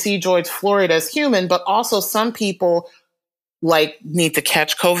going to see George Floyd as human. But also some people need to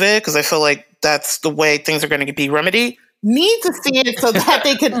catch COVID because I feel like that's the way things are going to be remedied. Need to see it so that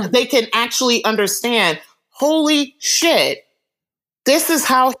they can actually understand, holy shit, this is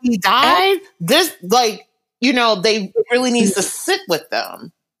how he died. This they really needs to sit with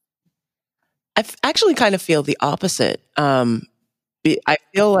them. I actually kind of feel the opposite. I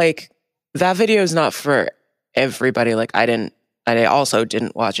feel like that video is not for everybody. Like I also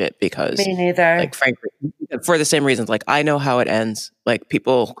didn't watch it because me neither. Like frankly, for the same reasons. Like I know how it ends. Like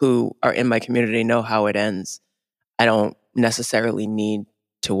people who are in my community know how it ends. I don't necessarily need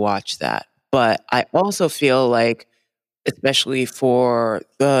to watch that. But I also feel like, especially for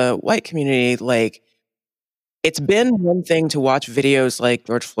the white community, like it's been one thing to watch videos like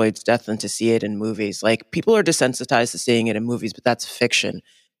George Floyd's death than to see it in movies. Like people are desensitized to seeing it in movies, but that's fiction.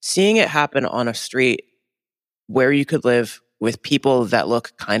 Seeing it happen on a street where you could live with people that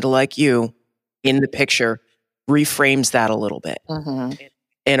look kind of like you in the picture reframes that a little bit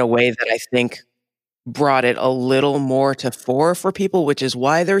in a way that I think brought it a little more to fore for people, which is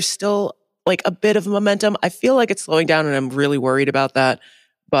why there's still like a bit of momentum. I feel like it's slowing down and I'm really worried about that.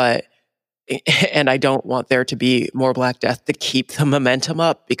 And I don't want there to be more Black death to keep the momentum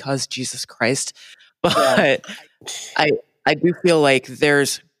up because Jesus Christ. But I do feel like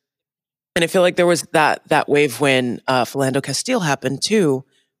and I feel like there was that wave when Philando Castile happened too.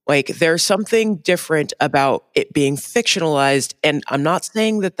 Like there's something different about it being fictionalized. And I'm not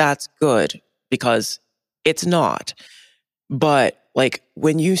saying that that's good because it's not. But like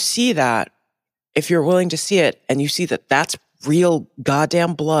when you see that, if you're willing to see it and you see that that's real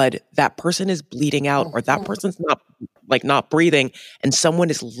goddamn blood, that person is bleeding out or that person's not breathing and someone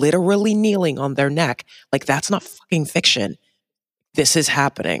is literally kneeling on their neck, like that's not fucking fiction. This is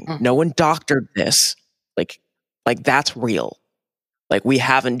happening. No one doctored this. Like that's real. Like we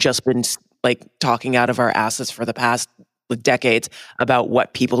haven't just been like talking out of our asses for the past decades about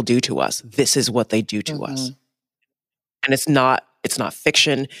what people do to us. This is what they do to us. And it's not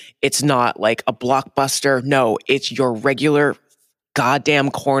fiction. It's not like a blockbuster. No, it's your regular goddamn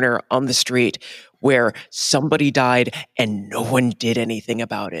corner on the street where somebody died and no one did anything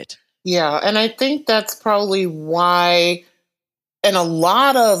about it. Yeah, and I think that's probably why, and a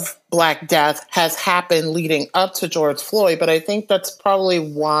lot of Black death has happened leading up to George Floyd, but I think that's probably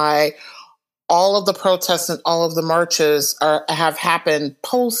why all of the protests and all of the marches have happened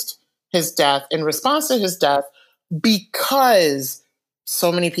post his death, in response to his death, because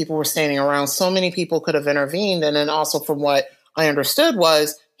so many people were standing around, so many people could have intervened. And then also from what I understood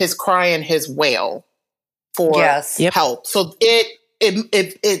was his cry and his wail for help. So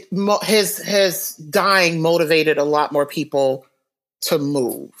his dying motivated a lot more people to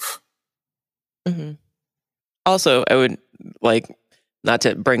move. Also, I would like not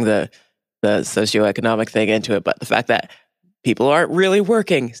to bring the socioeconomic thing into it, but the fact that people aren't really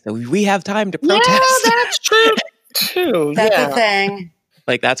working, so we have time to protest. Yeah, that's true too. That's a thing.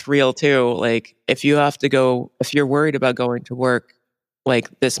 Like that's real too. Like if you're worried about going to work, like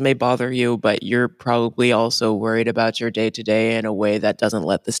this may bother you, but you're probably also worried about your day to day in a way that doesn't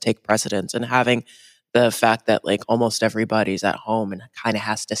let this take precedence. And having the fact that like almost everybody's at home and kind of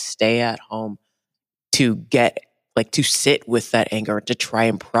has to stay at home to get like to sit with that anger, to try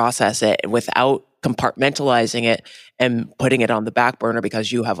and process it without compartmentalizing it and putting it on the back burner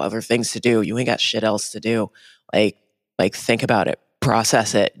because you have other things to do. You ain't got shit else to do. Like think about it,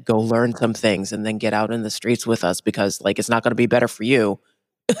 process it, go learn some things, and then get out in the streets with us because like it's not going to be better for you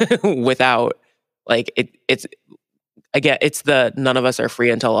without like it's get it's the none of us are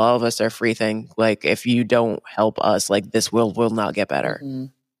free until all of us are free thing. Like, if you don't help us, like, this world will not get better.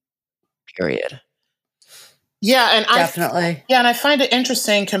 Period. Yeah, and Definitely. I find it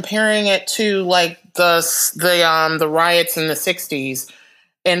interesting comparing it to like the riots in the 60s,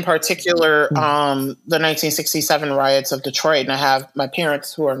 in particular the 1967 riots of Detroit. And I have my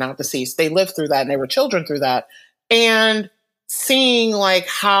parents who are now deceased. They lived through that and they were children through that. And seeing like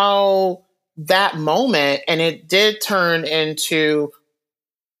how that moment, and it did turn into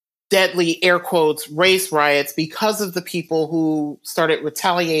deadly, air quotes, race riots because of the people who started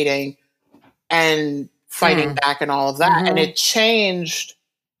retaliating and fighting back and all of that. And it changed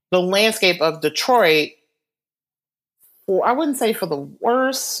the landscape of Detroit for, I wouldn't say for the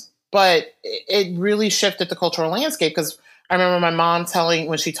worse, but it really shifted the cultural landscape. Because I remember my mom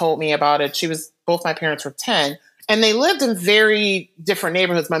when she told me about it, both my parents were 10 and they lived in very different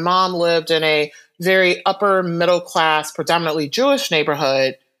neighborhoods. My mom lived in a very upper middle class, predominantly Jewish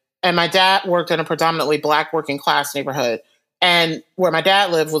neighborhood. And my dad worked in a predominantly Black working class neighborhood. And where my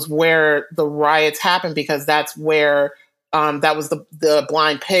dad lived was where the riots happened, because that's where that was the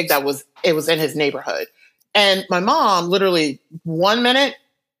blind pig it was in his neighborhood. And my mom, literally 1 minute,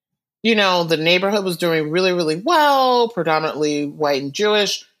 the neighborhood was doing really, really well, predominantly white and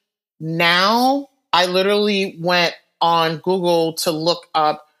Jewish. Now I literally went on Google to look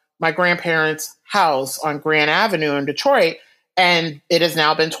up my grandparents' house on Grand Avenue in Detroit. And it has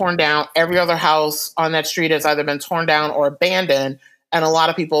now been torn down. Every other house on that street has either been torn down or abandoned. And a lot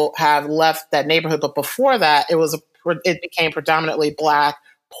of people have left that neighborhood. But before that, it became predominantly Black,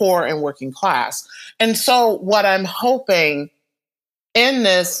 poor, and working class. And so what I'm hoping in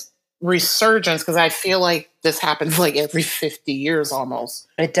this resurgence, because I feel like this happens like every 50 years almost.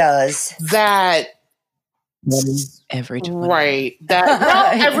 It does. That every 20. Right.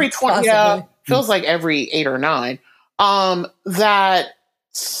 That every 20. Yeah, feels like every 8 or 9. That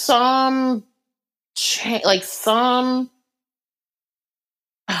some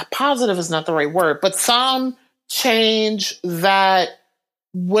positive is not the right word, but some change that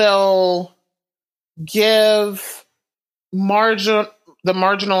will give the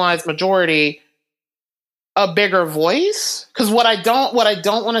marginalized majority a bigger voice. Because what I don't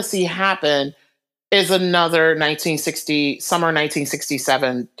want to see happen is another summer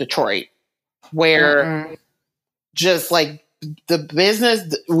 1967 Detroit, where just like the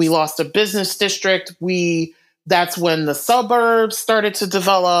business, we lost a business district. That's when the suburbs started to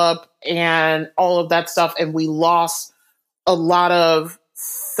develop and all of that stuff. And we lost a lot of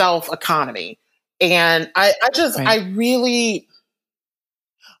self-economy. And I really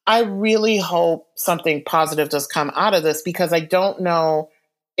hope something positive does come out of this, because I don't know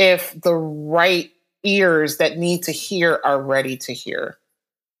if the right ears that need to hear are ready to hear.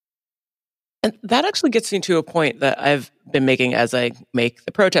 And that actually gets me to a point that I've been making as I make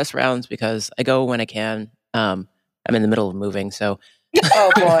the protest rounds, because I go when I can. I'm in the middle of moving, so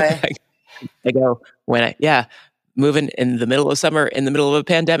oh boy, I go when moving in the middle of summer in the middle of a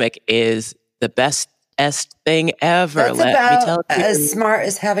pandemic is the best thing ever. That's Let me tell you, as smart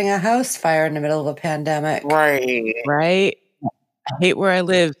as having a house fire in the middle of a pandemic, right? I hate where I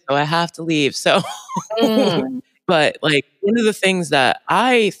live, so I have to leave. So. But like, one of the things that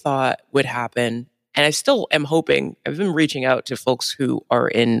I thought would happen, and I still am hoping, I've been reaching out to folks who are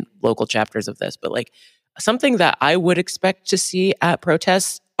in local chapters of this, but like something that I would expect to see at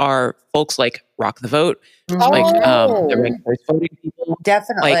protests are folks like Rock the Vote, like the ranked choice voting people.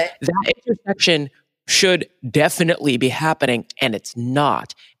 Definitely. Like, that intersection should definitely be happening, and it's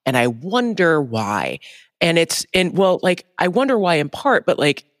not. And I wonder why. And I wonder why in part, but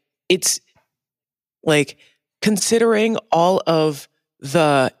like, it's like, considering all of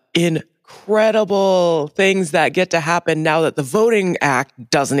the incredible things that get to happen now that the Voting Act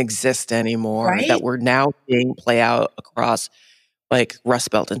doesn't exist anymore, right? That we're now seeing play out across like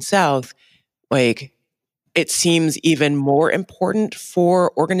Rust Belt and South, like it seems even more important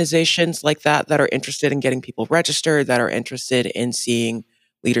for organizations like that are interested in getting people registered, that are interested in seeing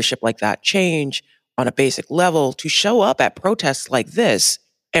leadership like that change on a basic level, to show up at protests like this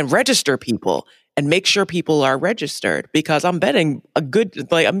and register people and make sure people are registered, because I'm betting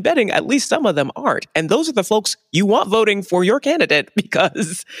at least some of them aren't. And those are the folks you want voting for your candidate,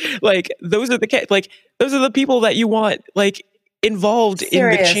 because like those are the people that you want like involved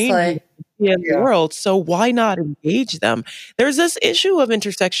in the change in the world. So why not engage them? There's this issue of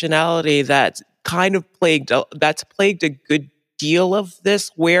intersectionality that's kind of plagued a good deal of this,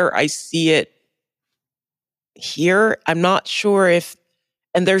 where I see it here. I'm not sure if.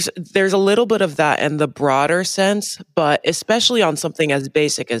 And there's a little bit of that in the broader sense, but especially on something as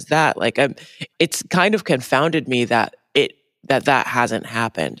basic as that, like it's kind of confounded me that that hasn't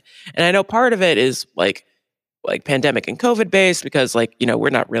happened. And I know part of it is like pandemic and COVID based, because like, you know, we're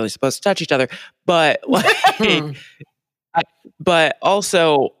not really supposed to touch each other, but like, but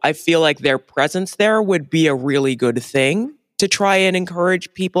also I feel like their presence there would be a really good thing to try and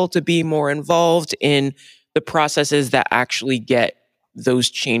encourage people to be more involved in the processes that actually get those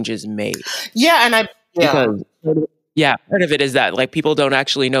changes made. Yeah. Because part of it is that like people don't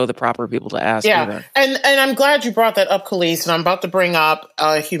actually know the proper people to ask. Yeah. Either. And I'm glad you brought that up, Khalees. And I'm about to bring up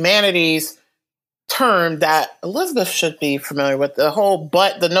humanities term that Elizabeth should be familiar with,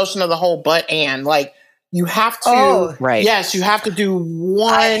 the notion of the whole but and, like, you have to, right. Yes, you have to do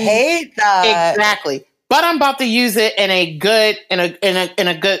one. I hate that. Exactly. But I'm about to use it in a good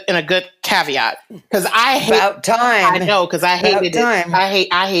caveat, because I hate about time. I know, because I hated it.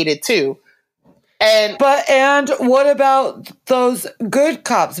 I hate it too. And what about those good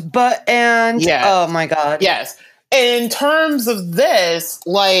cops? Oh my God. Yes. In terms of this,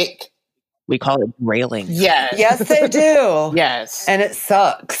 like, we call it railing. Yes. Yes, they do. Yes. And it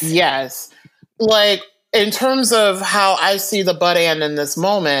sucks. Yes. Like, in terms of how I see the but and in this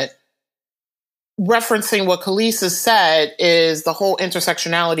moment, referencing what Khalees has said is the whole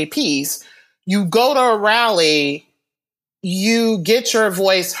intersectionality piece. You go to a rally, you get your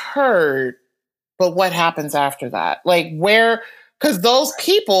voice heard, but what happens after that? Like, because those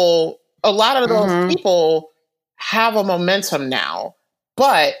people, a lot of those people have a momentum now,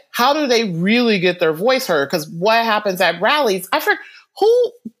 but how do they really get their voice heard? Because what happens at rallies,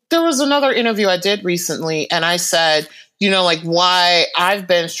 there was another interview I did recently, and I said, you know, like, why I've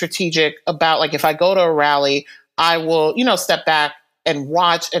been strategic about, like, if I go to a rally, I will, you know, step back and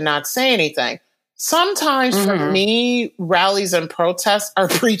watch and not say anything. Sometimes for me, rallies and protests are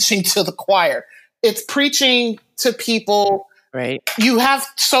preaching to the choir. It's preaching to people. Right. You have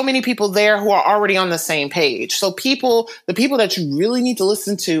so many people there who are already on the same page. So the people that you really need to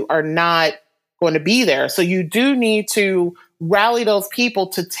listen to are not going to be there. So you do need to rally those people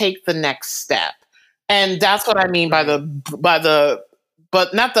to take the next step. And that's what I mean by but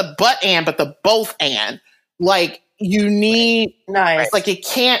not the but and, but the both and. Like, you need, nice. Like, it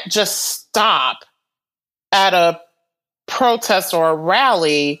can't just stop at a protest or a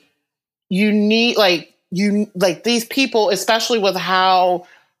rally. You need, like these people, especially with how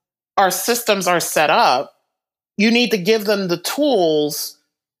our systems are set up, you need to give them the tools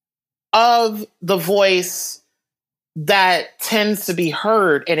of the voice that tends to be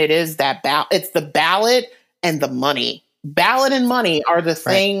heard, and it is that it's the ballot and the money. Ballot and money are the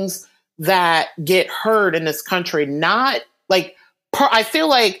things that get heard in this country. Not like I feel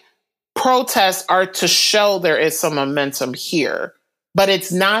like protests are to show there is some momentum here, but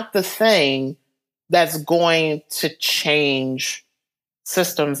it's not the thing that's going to change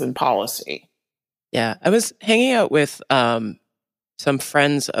systems and policy. Yeah, I was hanging out with some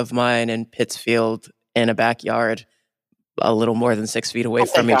friends of mine in Pittsfield in a backyard, a little more than 6 feet away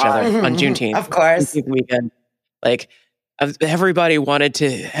from each other on Juneteenth. Of course. Juneteenth weekend. Like, everybody wanted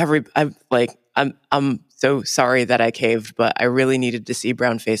to, I'm so sorry that I caved, but I really needed to see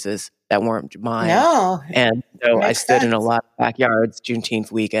brown faces that weren't mine. No. And so I stood in a lot of backyards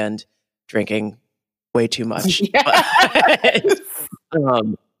Juneteenth weekend drinking way too much.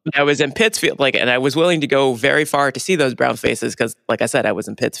 I was in Pittsfield, and I was willing to go very far to see those brown faces because, like I said, I was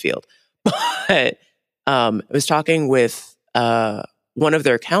in Pittsfield. But I was talking with one of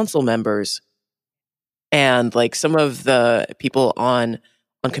their council members and like some of the people on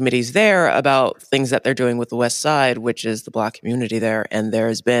committees there about things that they're doing with the West Side, which is the Black community there. And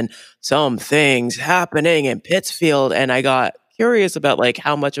there's been some things happening in Pittsfield, and I got curious about like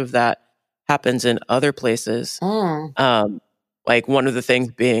how much of that happens in other places. Like one of the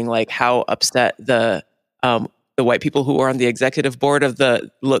things being like how upset the white people who were on the executive board of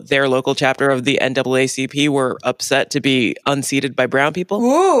their local chapter of the NAACP were upset to be unseated by brown people.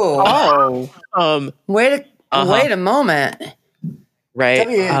 Ooh. Wait a moment. Right.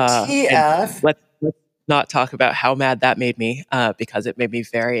 WTF. Let's not talk about how mad that made me, because it made me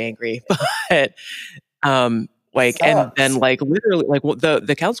very angry. But and then like literally like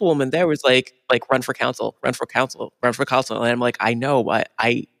the councilwoman there was like run for council. And I'm like, I know, but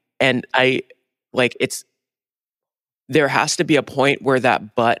I like it's, there has to be a point where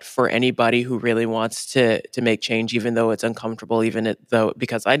that but for anybody who really wants to make change, even though it's uncomfortable,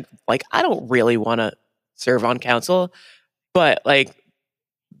 because I don't really want to serve on council, but like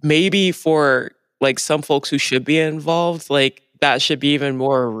maybe for like some folks who should be involved, like that should be even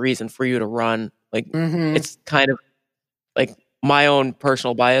more reason for you to run. Like it's kind of like my own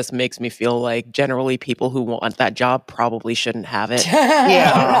personal bias makes me feel like generally people who want that job probably shouldn't have it.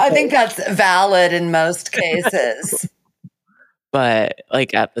 Yeah, I think that's valid in most cases. But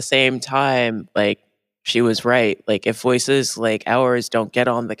like at the same time, like she was right. Like if voices like ours don't get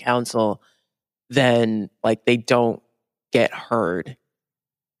on the council, then like they don't get heard.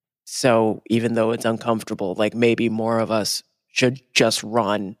 So even though it's uncomfortable, like maybe more of us should just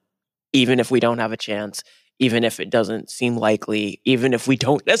run, even if we don't have a chance, even if it doesn't seem likely, even if we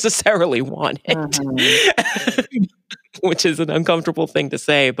don't necessarily want it, which is an uncomfortable thing to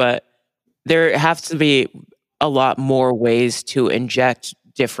say. But there has to be a lot more ways to inject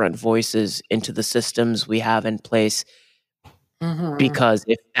different voices into the systems we have in place. Because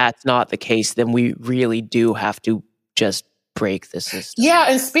if that's not the case, then we really do have to just break the system. Yeah,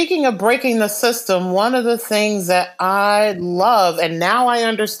 and speaking of breaking the system, one of the things that I love, and now I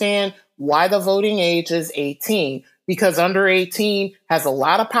understand why the voting age is 18, because under 18 has a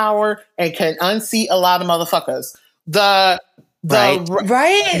lot of power and can unseat a lot of motherfuckers.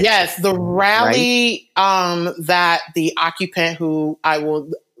 Right. Yes, the rally that the occupant, who I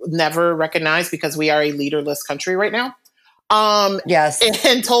will never recognize because we are a leaderless country right now, yes,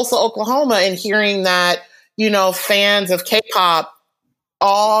 in Tulsa, Oklahoma, and hearing that, you know, fans of K-pop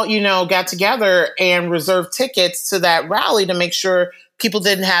all, you know, got together and reserved tickets to that rally to make sure people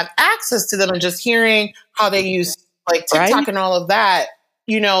didn't have access to them, and just hearing how they use like TikTok and all of that,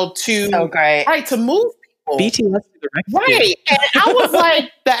 you know, to to move people. BTS right. And I was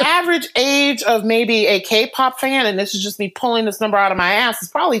like, the average age of maybe a K-pop fan, and this is just me pulling this number out of my ass, is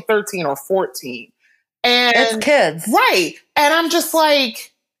probably 13 or 14. And it's kids. Right. And I'm just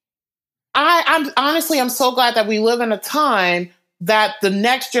like, I'm honestly, I'm so glad that we live in a time that the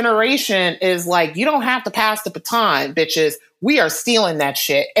next generation is like, you don't have to pass the baton, bitches. We are stealing that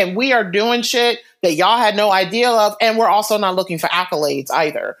shit. And we are doing shit that y'all had no idea of. And we're also not looking for accolades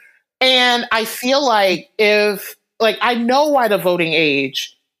either. And I feel like I know why the voting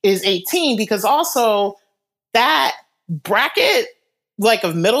age is 18, because also that bracket, like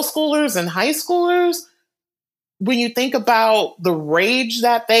of middle schoolers and high schoolers, when you think about the rage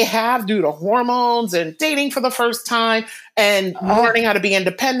that they have due to hormones and dating for the first time and learning how to be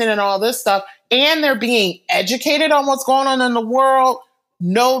independent and all this stuff, and they're being educated on what's going on in the world,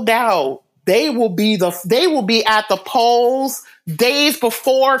 no doubt they will be at the polls days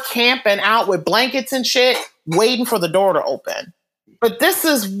before, camping out with blankets and shit, waiting for the door to open. But this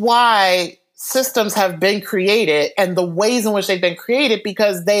is why systems have been created and the ways in which they've been created,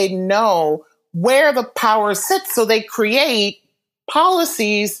 because they know where the power sits. So they create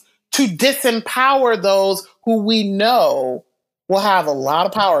policies to disempower those who we know will have a lot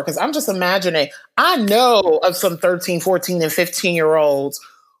of power. Because I'm just imagining, I know of some 13, 14, and 15-year-olds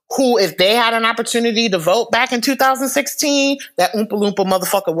who, if they had an opportunity to vote back in 2016, that Oompa Loompa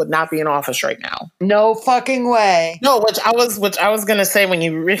motherfucker would not be in office right now. No fucking way. No, which I was gonna say, when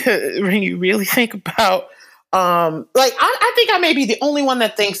you really think about, I think I may be the only one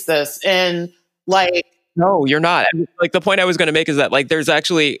that thinks this, and like, no, you're not. Like, the point I was going to make is that like there's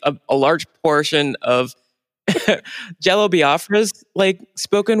actually a large portion of Jello Biafra's like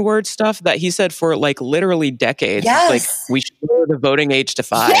spoken word stuff that he said for like literally decades. Yes. Like, we should lower the voting age to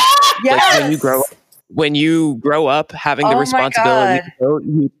 5. Yes. Like, when you grow up having the responsibility to vote,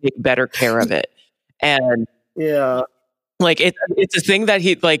 you take better care of it. And yeah, like it's a thing that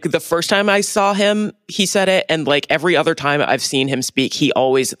he, like, the first time I saw him, he said it, and like every other time I've seen him speak, he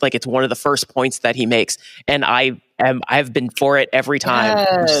always, like, it's one of the first points that he makes, and I've been for it every time. Yes.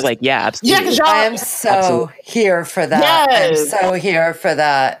 I'm just like, yeah, absolutely. Yeah, I am so here for that. Yes. I'm so here for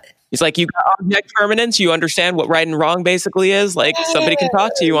that. He's like, you got object permanence, you understand what right and wrong basically is. Like, somebody can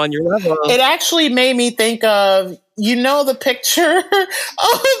talk to you on your level. It actually made me think of, you know, the picture of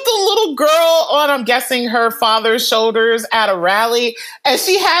the little girl on, I'm guessing, her father's shoulders at a rally, and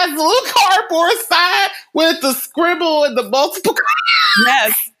she has the little cardboard sign with the scribble and the multiple.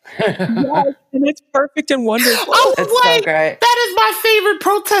 Yes. Yes, and it's perfect and wonderful. I was It's like, so great. that is my favorite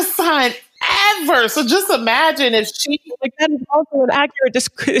protest sign ever. So just imagine if she, Like, that is also an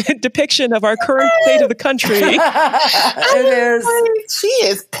accurate depiction of our current state of the country. It is. like, she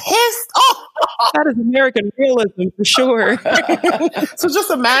is pissed off. That is American realism for sure. So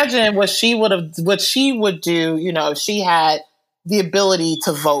just imagine what she would do, you know, if she had the ability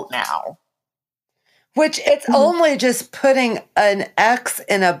to vote now. Which it's only just putting an X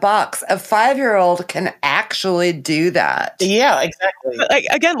in a box. A 5-year-old can actually do that. Yeah, exactly. But like,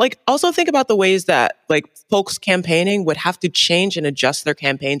 again, like, also think about the ways that like folks campaigning would have to change and adjust their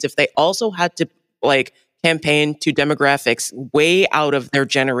campaigns if they also had to like campaign to demographics way out of their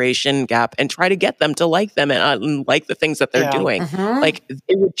generation gap and try to get them to like them and like the things that they're doing. Like,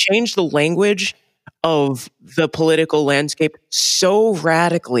 it would change the language of the political landscape so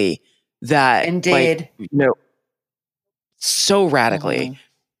radically that, Indeed. like, you know, so radically.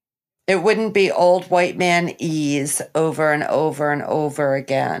 It wouldn't be old white man ease over and over and over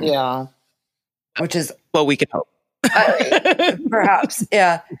again. Yeah. Which is, Well, we can hope. perhaps,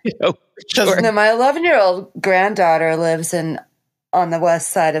 yeah. Sure. No, my 11-year-old granddaughter lives on the west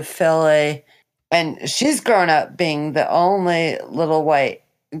side of Philly, and she's grown up being the only little white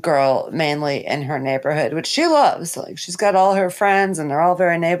girl mainly in her neighborhood, which she loves. Like, she's got all her friends, and they're all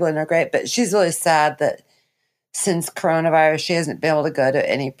very neighborly and they're great. But she's really sad that since coronavirus, she hasn't been able to go to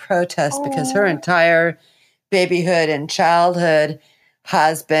any protests because her entire babyhood and childhood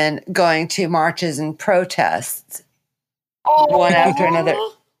has been going to marches and protests, one after another.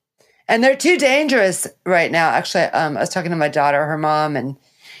 And they're too dangerous right now. Actually, I was talking to my daughter, her mom, and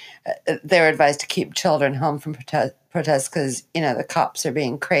they were advised to keep children home from protests because, the cops are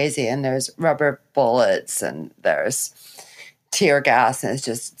being crazy and there's rubber bullets and there's tear gas. And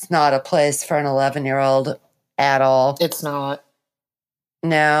it's not a place for an 11-year-old at all. It's not.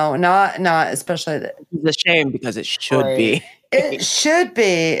 No, not especially. It's a shame because it should be. It should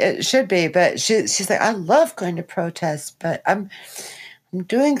be. But she's like, I love going to protests, but I'm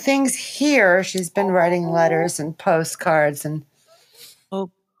doing things here. She's been writing letters and postcards and. Oh,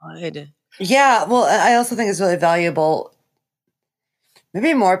 good. Yeah, well, I also think it's really valuable.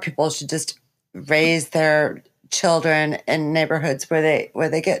 Maybe more people should just raise their children in neighborhoods where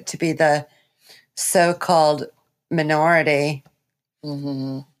they get to be the so-called minority,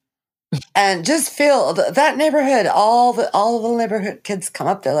 and just feel that neighborhood. All the neighborhood kids come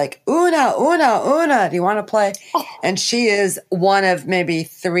up. They're like, Una, do you want to play? And she is one of maybe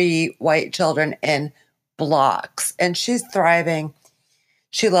 3 white children in blocks, and she's thriving.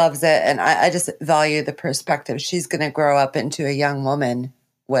 She loves it, and I just value the perspective she's going to grow up into a young woman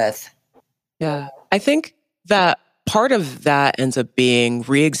with. Yeah, I think that part of that ends up being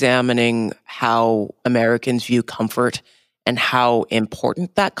re-examining how Americans view comfort and how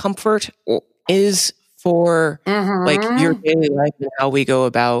important that comfort is for like your daily life and how we go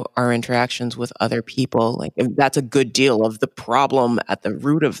about our interactions with other people. Like, that's a good deal of the problem at the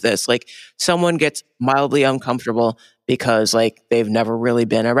root of this. Like, someone gets mildly uncomfortable because like they've never really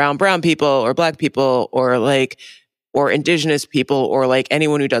been around brown people or black people or indigenous people or like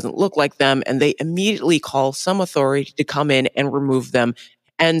anyone who doesn't look like them, and they immediately call some authority to come in and remove them.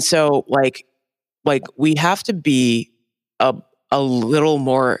 And so like we have to be a little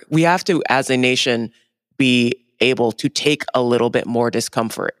more, we have to, as a nation, be able to take a little bit more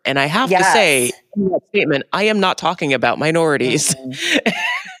discomfort. And I have to say in that statement, I am not talking about minorities,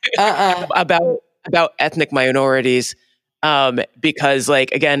 about ethnic minorities, because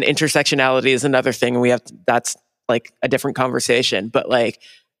like, again, intersectionality is another thing. And that's like a different conversation, but like,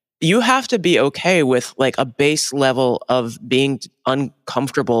 you have to be okay with like a base level of being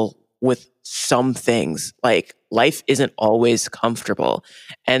uncomfortable with some things. Like, life isn't always comfortable,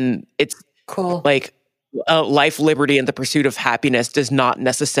 and it's cool. Like, life, liberty, and the pursuit of happiness does not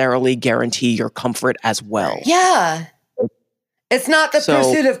necessarily guarantee your comfort as well. Yeah. It's not the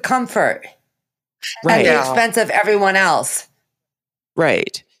pursuit of comfort at the expense of everyone else.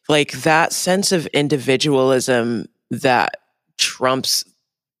 Right. Like, that sense of individualism that trumps...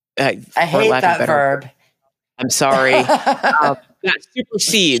 I hate that verb. I'm sorry. That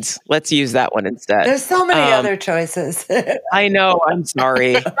supersedes. Let's use that one instead. There's so many other choices. I know. I'm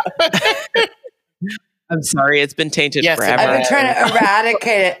sorry. I'm sorry. It's been tainted forever. I've been trying to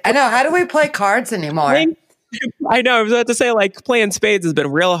eradicate it. I know. How do we play cards anymore? I know. I was about to say, like, playing spades has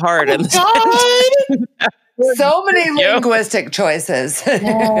been real hard. So many linguistic choices.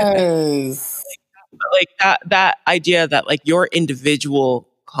 Yes. Like that idea that like your individual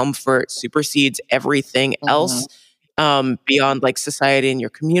comfort supersedes everything else beyond like society and your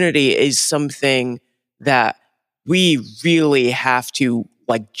community is something that we really have to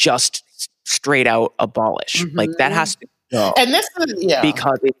like just straight out abolish. Like, that has to go. And this is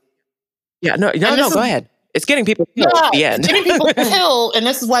because go ahead. It's getting people killed at the end. It's getting people killed, and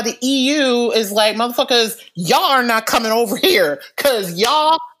this is why the EU is like, motherfuckers, y'all are not coming over here because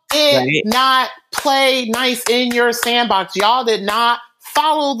y'all did not play nice in your sandbox. Y'all did not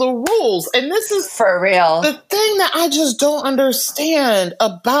follow the rules. And this is for real. The thing that I just don't understand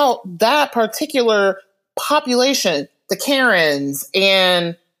about that particular population, the Karens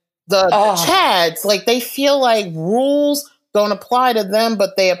and the Chads, like, they feel like rules don't apply to them,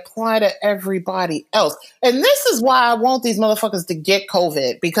 but they apply to everybody else. And this is why I want these motherfuckers to get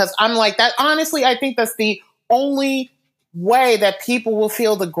COVID, because I'm like, that honestly, I think that's the only way that people will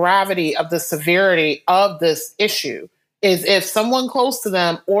feel the gravity of the severity of this issue is if someone close to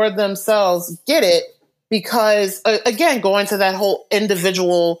them or themselves get it, because again, going to that whole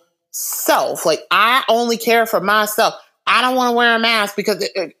individual self, like, I only care for myself. I don't want to wear a mask because,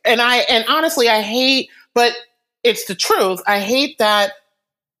 and honestly, I hate, but it's the truth. I hate that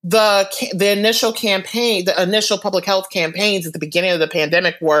the initial campaign, the initial public health campaigns at the beginning of the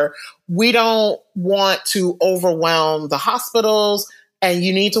pandemic were, we don't want to overwhelm the hospitals and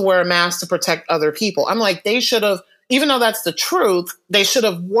you need to wear a mask to protect other people. I'm like, they should have, even though that's the truth, they should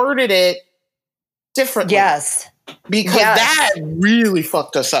have worded it differently. Yes. Because that really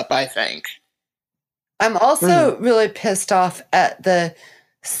fucked us up, I think. I'm also really pissed off at the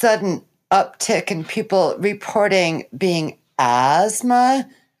sudden uptick in people reporting being asthma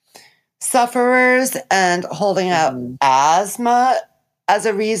sufferers and holding out asthma as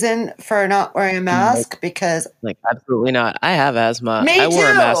a reason for not wearing a mask because absolutely not. I have asthma. Me I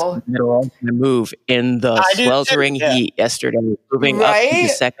wore a mask too. in the middle of the move in the sweltering heat yesterday, moving up to the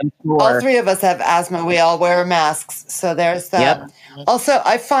second floor. All three of us have asthma. We all wear masks. So there's that. Yep. Also,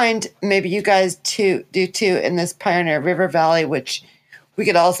 I find maybe you guys do too in this Pioneer River Valley, which we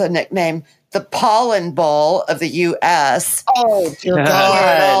could also nickname the pollen bowl of the U.S. Oh, dear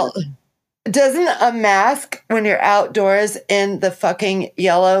God. Doesn't a mask when you're outdoors in the fucking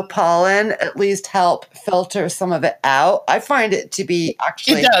yellow pollen at least help filter some of it out? I find it to be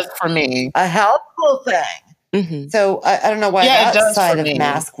actually it does for me a helpful thing. So I don't know why that side of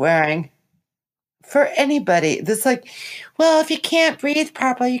mask wearing for anybody. This well, if you can't breathe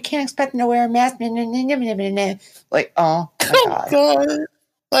properly, you can't expect them to wear a mask. Like, oh my God.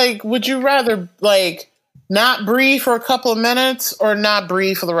 Like, would you rather not breathe for a couple of minutes or not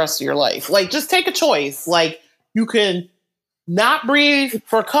breathe for the rest of your life? Like, just take a choice. Like, you can not breathe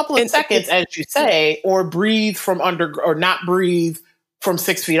for a couple of seconds, as you say, or breathe from under, or not breathe from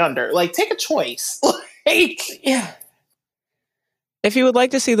 6 feet under. Like, take a choice. Yeah. If you would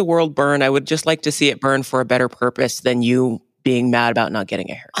like to see the world burn, I would just like to see it burn for a better purpose than you being mad about not getting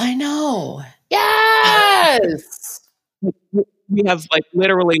a haircut. I know. Yes. We have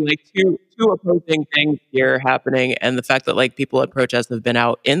literally two opposing things here happening, and the fact that people at protests have been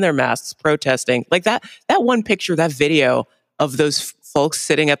out in their masks protesting, that one picture, that video of those folks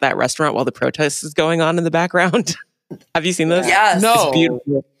sitting at that restaurant while the protest is going on in the background. Have you seen this? Yes. No. It's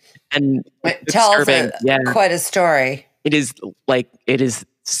beautiful and it tells quite a story. It is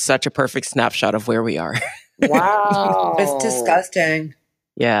such a perfect snapshot of where we are. Wow. It's disgusting.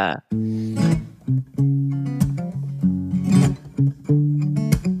 Yeah.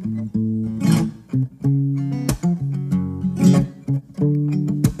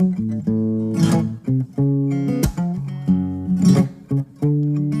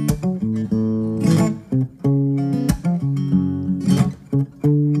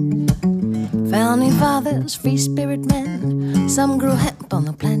 Founding fathers, free spirit men, some grew hemp on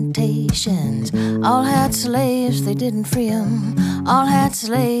the plantations. All had slaves, they didn't free them. All had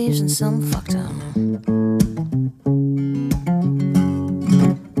slaves and some fucked them.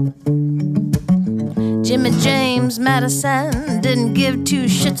 Jimmy James Madison didn't give two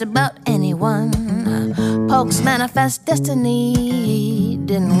shits about anyone. Polk's manifest destiny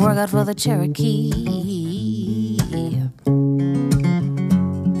didn't work out for the Cherokee.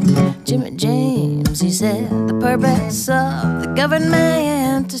 Jimmy James, he said, the purpose of the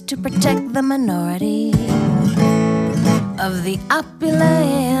government is to protect the minority of the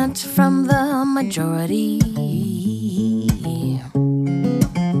opulent from the majority.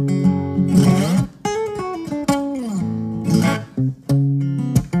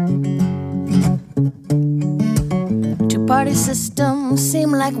 Two-party system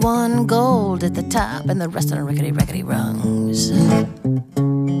seemed like one gold at the top and the rest on rickety rungs.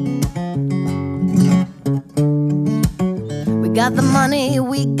 We got the money,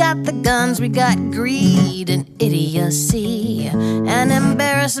 we got the guns, we got greed and idiocy, and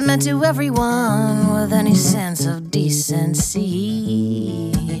embarrassment to everyone with any sense of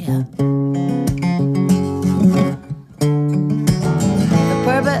decency. The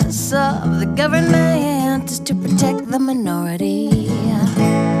purpose of the government is to protect the minority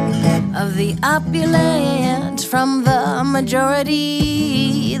of the opulent from the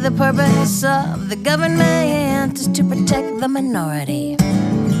majority. The purpose of the government is to protect the minority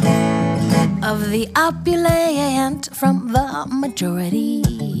of the opulent from the majority.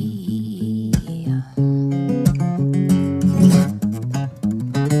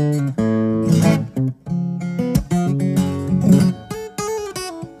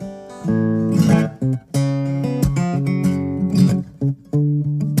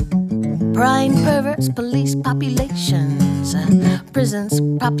 Prying perverts, police populations, prisons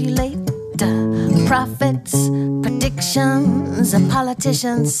populate Prophets, predictions,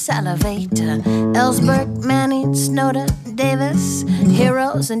 politicians salivate. Ellsberg, Manning, Snowden, Davis,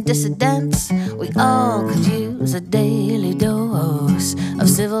 heroes and dissidents. We all could use a daily dose of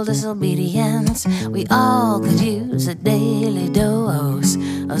civil disobedience. We all could use a daily dose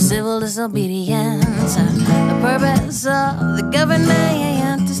of civil disobedience. The purpose of the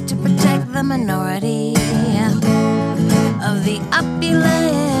government is to protect the minority of the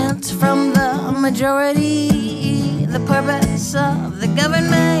opulent from the majority. The purpose of the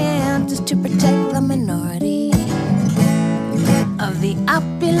government is to protect the minority of the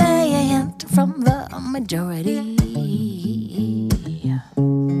opulent from the majority.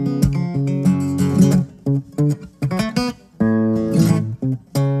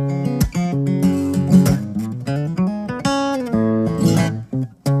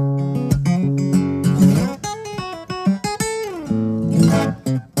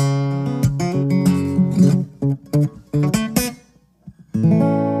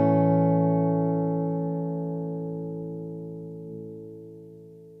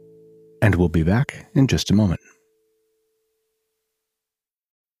 And we'll be back in just a moment.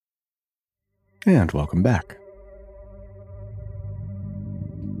 And welcome back.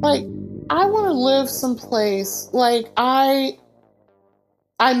 Like, I want to live someplace. Like, I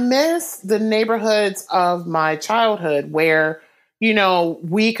miss the neighborhoods of my childhood where, you know,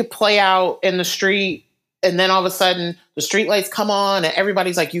 we could play out in the street and then all of a sudden the street lights come on and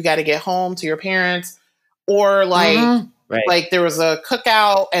everybody's like, you got to get home to your parents. Or like, Right. like there was a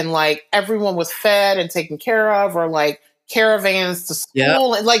cookout and like everyone was fed and taken care of, or like caravans to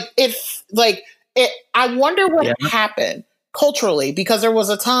school. And like, I wonder what happened culturally, because there was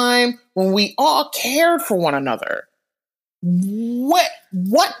a time when we all cared for one another. What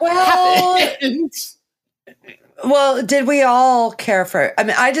happened? Well, did we all care for? I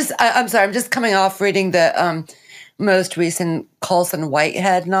mean, I'm sorry. I'm just coming off reading the most recent Colson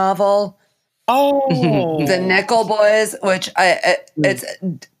Whitehead novel. Oh, The Nickel Boys, which it's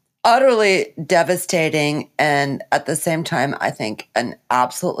utterly devastating, and at the same time, I think an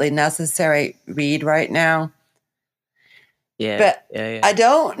absolutely necessary read right now. Yeah. But yeah. I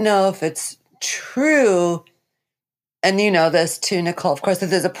don't know if it's true. And you know this too, Nicole, of course, that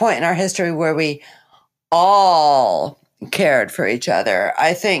there's a point in our history where we all cared for each other.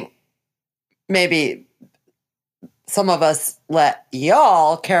 I think maybe some of us let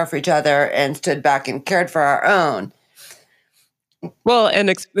y'all care for each other and stood back and cared for our own. Well,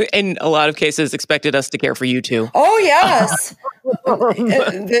 and in a lot of cases, expected us to care for you too. Oh, yes.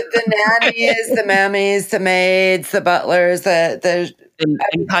 the nannies, the mammies, the maids, the butlers,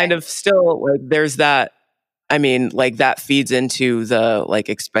 and kind of still like there's that. I mean, like that feeds into the like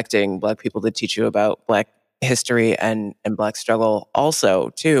expecting Black people to teach you about Black history and Black struggle also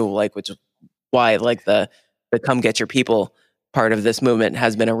too, like which is why like the come get your people part of this movement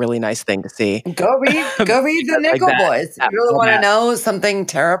has been a really nice thing to see. Go read the Nickel Boys. If you really want to know something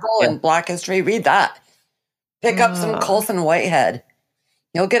terrible in Black history, read that. Pick up some Colson Whitehead.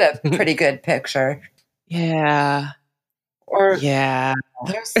 You'll get a pretty good picture. Yeah. Or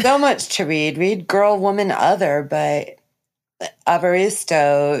there's so much to read. Read Girl, Woman, Other by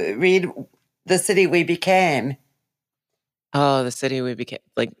Evaristo. Read The City We Became. Oh, The City We Became.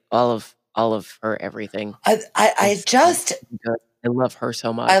 Like all of her everything. I love her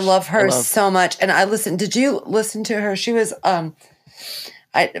so much. I love her so much. And did you listen to her? She was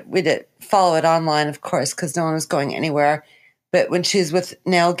we did follow it online, of course, because no one was going anywhere. But when she's with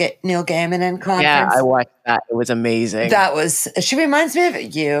Neil Gaiman in conference. Yeah, I watched that. It was amazing. She reminds me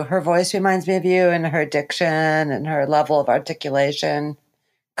of you. Her voice reminds me of you, and her diction and her level of articulation.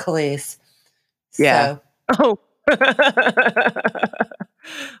 Khalees. Yeah. So. Oh.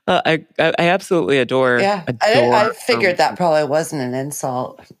 I absolutely adore. Yeah, I figured that probably wasn't an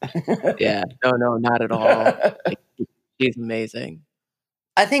insult. Yeah, no, not at all. She's amazing.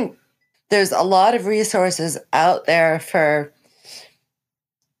 I think there's a lot of resources out there for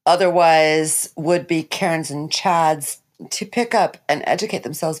otherwise would-be Karens and Chads to pick up and educate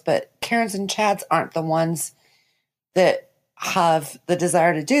themselves, but Karens and Chads aren't the ones that have the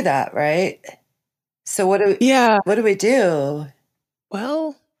desire to do that, right? So what do we do?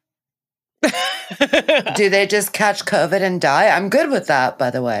 Well, do they just catch COVID and die? I'm good with that, by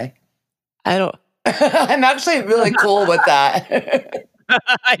the way. I don't. I'm actually really cool with that.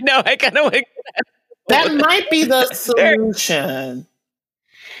 I know. I kind of like that. Might be the solution.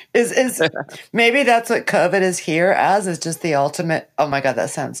 Is maybe that's what COVID is here as, is just the ultimate. Oh my God, that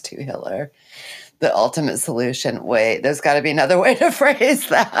sounds too Hitler. The ultimate solution. Wait, there's got to be another way to phrase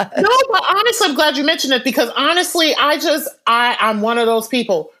that. No, but honestly, I'm glad you mentioned it, because honestly, I'm one of those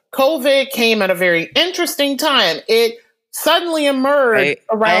people. COVID came at a very interesting time. It suddenly emerged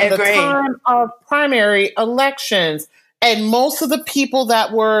around the time of primary elections. And most of the people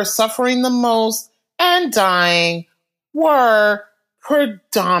that were suffering the most and dying were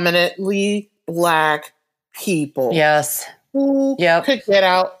predominantly Black people. Yes. Who could get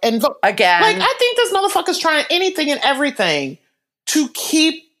out and vote. Again. Like, I think this motherfucker's trying anything and everything to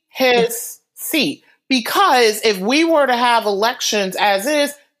keep his seat. Because if we were to have elections as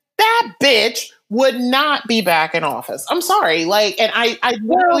is, that bitch would not be back in office. I'm sorry. Like, and I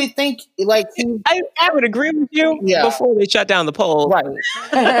literally think, like, I would agree with you before they shut down the poll. Right.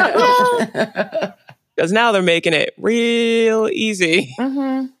 Because now they're making it real easy.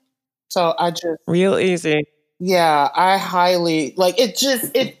 Mm-hmm. So I just... Real easy. Yeah, I highly... Like,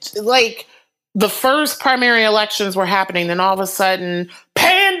 like, the first primary elections were happening, then all of a sudden,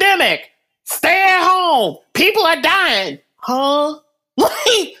 pandemic, stay at home, people are dying. Huh?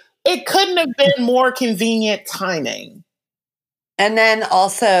 Like, it couldn't have been more convenient timing. And then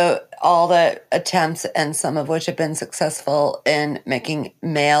also all the attempts, and some of which have been successful, in making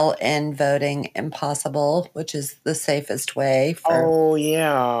mail-in voting impossible, which is the safest way. Oh,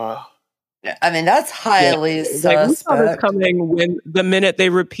 yeah. I mean, that's highly suspect. Like, we saw this coming when the minute they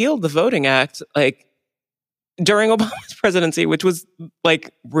repealed the Voting Act, like during Obama's presidency, which was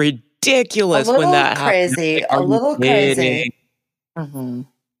like ridiculous when that happened. Like, a little crazy. Mm-hmm.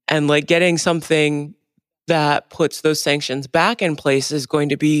 And like getting something that puts those sanctions back in place is going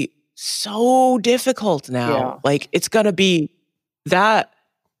to be so difficult now. Yeah. Like, it's going to be that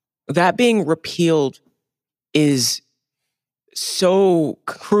being repealed is so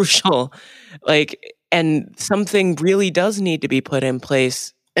crucial. Like, and something really does need to be put in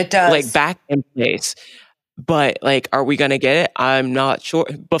place. It does. Like, back in place. But like, are we going to get it? I'm not sure.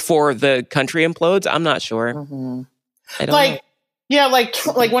 Before the country implodes, I'm not sure. Mm-hmm. I don't know. Yeah, like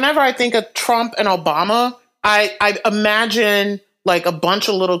whenever I think of Trump and Obama, I imagine like a bunch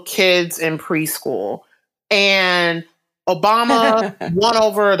of little kids in preschool, and Obama won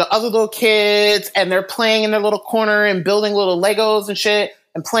over the other little kids, and they're playing in their little corner and building little Legos and shit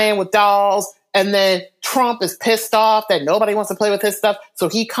and playing with dolls. And then Trump is pissed off that nobody wants to play with his stuff, so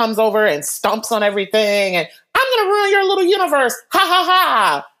he comes over and stomps on everything, and I'm gonna ruin your little universe. Ha ha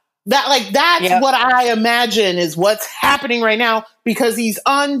ha. That's what I imagine is what's happening right now, because he's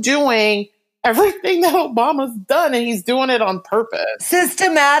undoing everything that Obama's done, and he's doing it on purpose.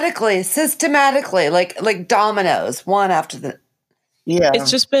 Systematically, like dominoes, one after the... Yeah. It's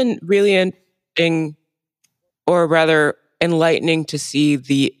just been really interesting, or rather enlightening, to see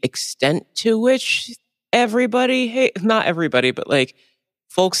the extent to which not everybody, but like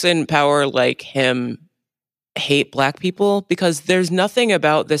folks in power like him hate Black people, because there's nothing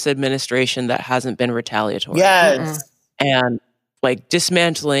about this administration that hasn't been retaliatory. Yes. And like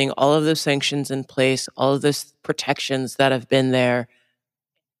dismantling all of those sanctions in place, all of those protections that have been there,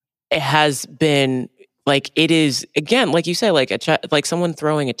 it has been like, it is, again, like you say, like like someone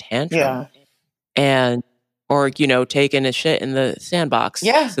throwing a tantrum, or taking a shit in the sandbox,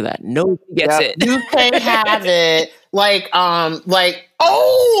 so that nobody gets it. You can have it. What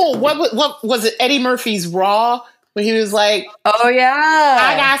was it? Eddie Murphy's Raw, when he was like, "Oh yeah,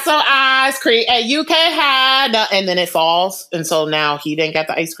 I got some ice cream, and you can't have no," and then it falls, and so now he didn't get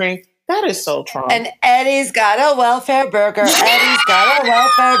the ice cream. That is so Trump. And Eddie's got a welfare burger. Eddie's got a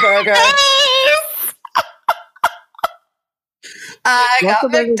welfare burger. I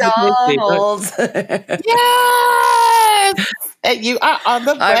got McDonald's. Yes, and you are on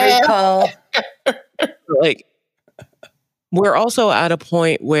the bed. I recall. Like, we're also at a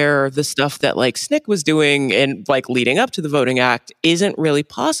point where the stuff that like SNCC was doing and like leading up to the Voting Act isn't really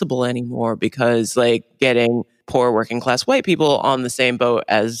possible anymore, because like getting poor working class white people on the same boat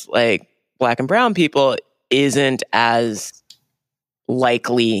as like Black and brown people isn't as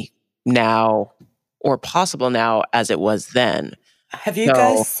likely now or possible now as it was then. Have you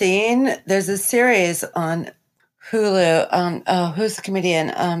guys seen, there's a series on Hulu, who's the comedian?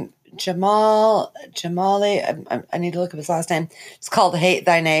 Jamali, I need to look up his last name. It's called Hate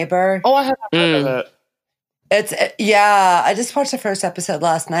Thy Neighbor. Oh, I haven't heard of it. I just watched the first episode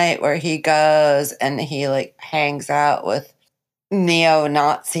last night, where he goes and he like hangs out with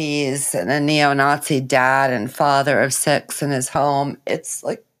neo-Nazis and a neo-Nazi dad and father of 6 in his home. It's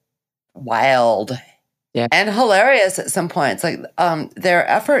like wild. Yeah. And hilarious at some points. Like their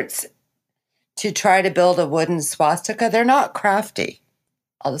efforts to try to build a wooden swastika, they're not crafty.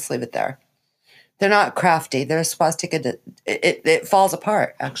 I'll just leave it there. They're not crafty. They're a swastika. It falls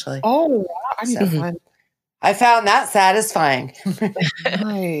apart, actually. Oh, wow. I need to find. I found that satisfying.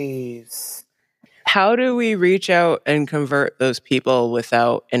 Nice. How do we reach out and convert those people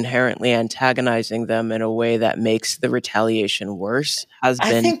without inherently antagonizing them in a way that makes the retaliation worse?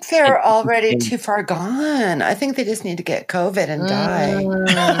 I think they're already too far gone. I think they just need to get COVID and die.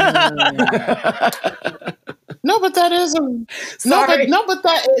 No, but that is Sorry. no, but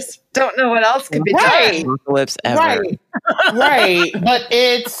that is Don't know what else could be right. done. Apocalypse ever. Right, right. But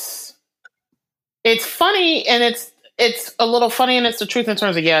it's funny, and it's a little funny, and it's the truth in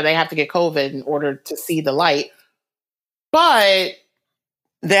terms of they have to get COVID in order to see the light, but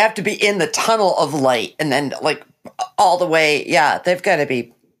They have to be in the tunnel of light, and then like all the way. Yeah, they've got to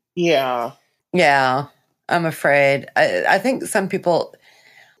be. yeah. Yeah, I'm afraid. I think some people.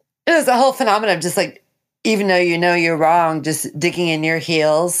 There's a whole phenomenon of just like, even though you know you're wrong, just digging in your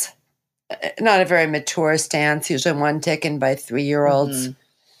heels. Not a very mature stance. Usually one taken by 3-year-olds.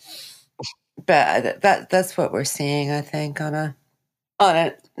 But that's what we're seeing, I think, on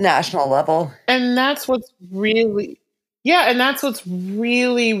a national level. And that's what's really,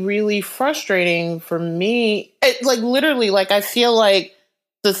 really frustrating for me. Like literally, like I feel like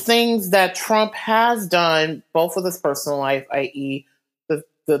the things that Trump has done, both with his personal life, i.e.,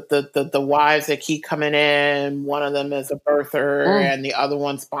 the wives that keep coming in, one of them is a birther, and the other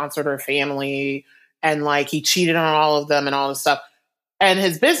one sponsored her family, and like he cheated on all of them and all this stuff. And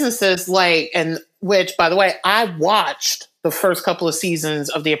his businesses, like, and which, by the way, I watched the first couple of seasons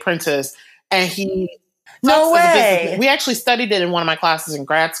of The Apprentice, and he No way. We actually studied it in one of my classes in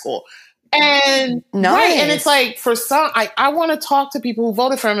grad school. And Nice. right, and it's like for some, I want to talk to people who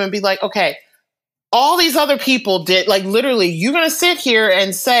voted for him and be like, okay, all these other people did, like literally, you're going to sit here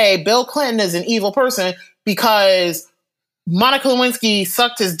and say Bill Clinton is an evil person because Monica Lewinsky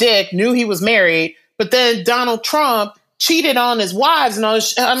sucked his dick, knew he was married, but then Donald Trump cheated on his wives and all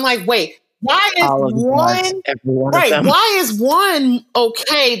this. I'm like, wait, why is one right? Why is one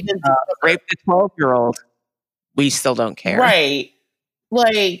okay? Rape the 12-year-old. We still don't care. Right?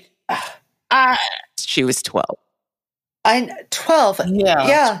 Like, She was 12. 12.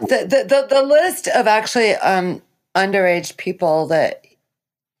 Yeah. The list of actually underage people that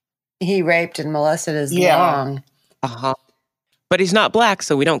he raped and molested is long. But he's not black,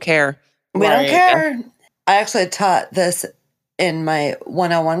 so we don't care. We don't care. I actually taught this in my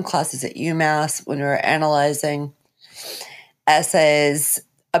 101 classes at UMass when we were analyzing essays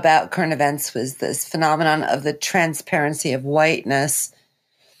about current events. Was this phenomenon of the transparency of whiteness,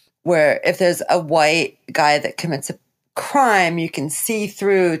 where if there's a white guy that commits a crime, you can see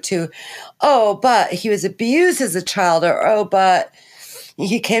through to, oh, but he was abused as a child, or oh, but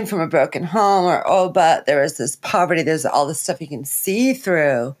he came from a broken home, or oh, but there was this poverty, there's all this stuff you can see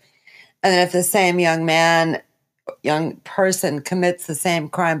through. And then if the same young person commits the same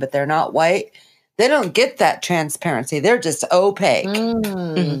crime, but they're not white, they don't get that transparency. They're just opaque.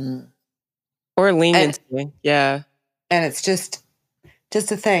 Or leniency. Yeah. And it's just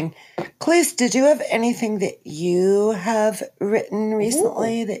a thing. Khalees, did you have anything that you have written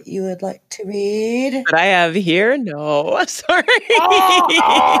recently that you would like to read? That I have here? No. Sorry.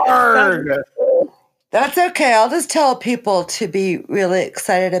 That's okay. I'll just tell people to be really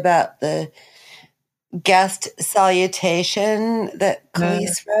excited about the guest salutation that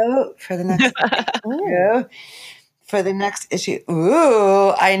Khalees wrote for the next issue. For the next issue.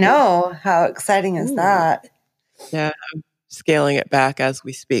 Ooh, I know. How exciting is that? Yeah. I'm scaling it back as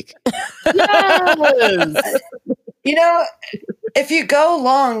we speak. Yes. You know, if you go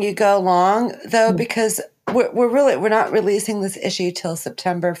long, though, because we're not releasing this issue till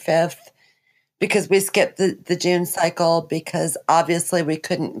September 5th because we skipped the June cycle because obviously we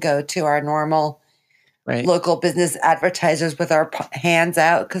couldn't go to our normal local business advertisers with our hands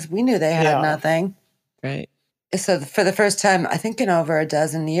out because we knew they had nothing. Right. So for the first time, I think in over a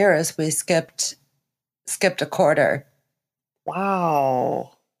dozen years, we skipped a quarter.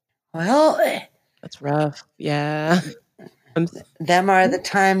 Wow. Well, that's rough. Yeah. Them are the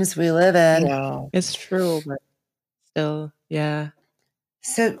times we live in. Yeah. It's true, but still, yeah.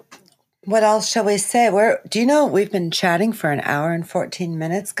 So what else shall we say? Do you know we've been chatting for an hour and 14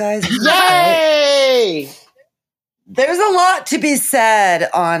 minutes, guys? Yay! There's a lot to be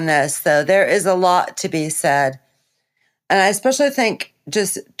said on this, though. There is a lot to be said. And I especially think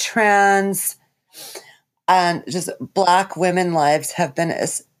just trans and just Black women lives have been,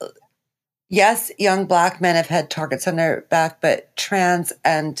 yes, young Black men have had targets on their back, but trans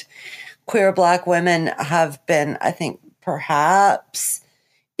and queer Black women have been, I think, perhaps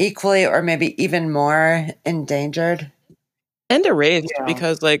equally or maybe even more endangered. And erased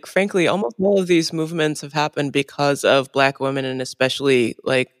because, like, frankly, almost all of these movements have happened because of Black women and especially,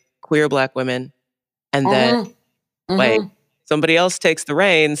 like, queer Black women. And then, like, somebody else takes the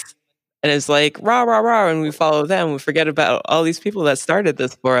reins and it's like rah rah rah, and we follow them. We forget about all these people that started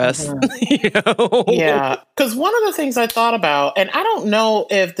this for us. You know? Yeah, because one of the things I thought about, and I don't know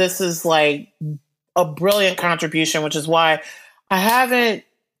if this is like a brilliant contribution, which is why I haven't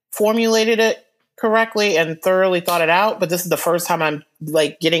formulated it correctly and thoroughly thought it out, but this is the first time I'm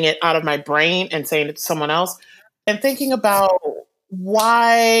like getting it out of my brain and saying it to someone else and thinking about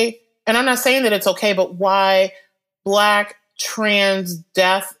why, and I'm not saying that it's okay, but why Black trans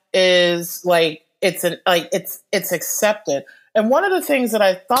death is like, it's accepted. And one of the things that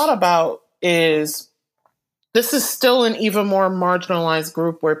I thought about is this is still an even more marginalized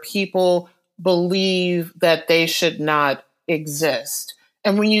group where people believe that they should not exist.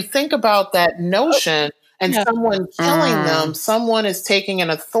 And when you think about that notion and someone killing them, someone is taking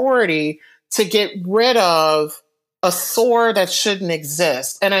an authority to get rid of a sore that shouldn't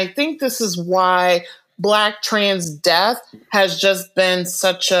exist. And I think this is why Black trans death has just been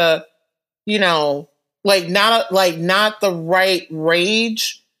such a, you know, not the right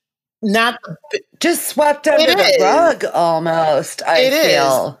rage, just swept under the rug almost. I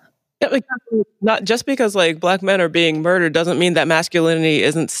feel. Yeah, not just because like Black men are being murdered doesn't mean that masculinity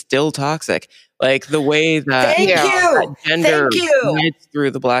isn't still toxic. Like the way that, that gender runs through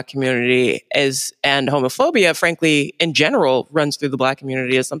the Black community and homophobia, frankly, in general, runs through the Black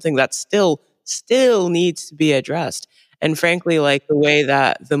community is something that still needs to be addressed. And frankly, like the way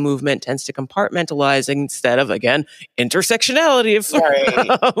that the movement tends to compartmentalize instead of, again, intersectionality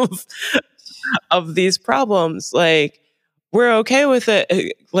of these problems, like, we're okay with it.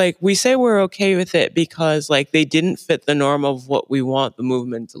 Like, we say we're okay with it because, like, they didn't fit the norm of what we want the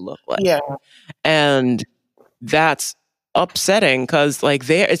movement to look like. Yeah. And that's upsetting because, like,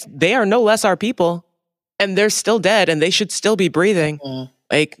 they are no less our people, and they're still dead, and they should still be breathing.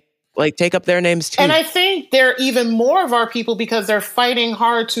 Like, take up their names, too. And I think they're even more of our people because they're fighting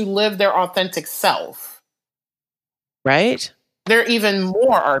hard to live their authentic self. Right? They're even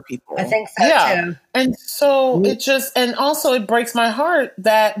more our people. I think so too. And so and also it breaks my heart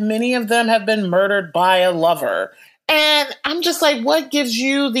that many of them have been murdered by a lover. And I'm just like, what gives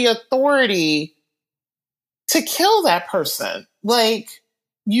you the authority to kill that person? Like,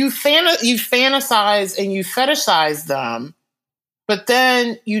 you fantasize and you fetishize them, but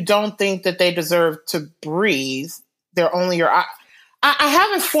then you don't think that they deserve to breathe. They're only your eye. I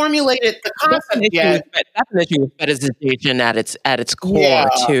haven't formulated the concept yet. That's an issue with fetishization at its core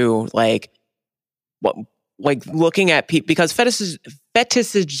too. Like, looking at people, because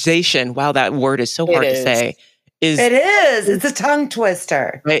fetishization. Wow, that word is so hard to say. It's a tongue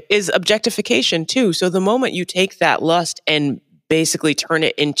twister. Right, is objectification too. So the moment you take that lust and basically turn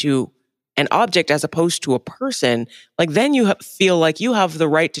it into an object as opposed to a person, like then you feel like you have the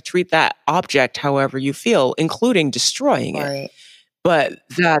right to treat that object however you feel, including destroying it. But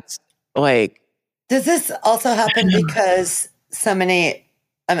that's like... Does this also happen because so many,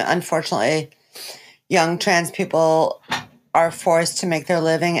 unfortunately, young trans people are forced to make their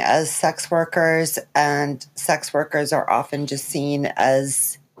living as sex workers, and sex workers are often just seen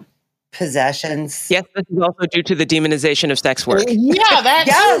as possessions? Yes, this is also due to the demonization of sex work. Yeah,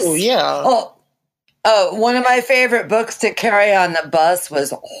 that's true. Yeah. Oh, one of my favorite books to carry on the bus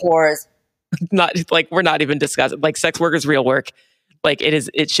was Whores. Not like we're not even discussing like sex work is real work. Like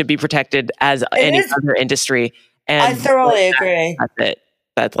it should be protected as any other industry. And I thoroughly agree. That's it.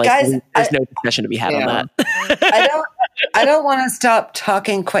 That's like, guys, there's no discussion to be had on that. I don't want to stop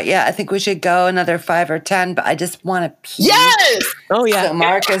talking quite yet. I think we should go another 5 or 10, but I just want to pee. Yes! Oh, yeah. So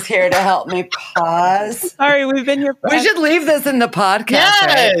Mark is here to help me pause. Sorry, we've been here. We should leave this in the podcast,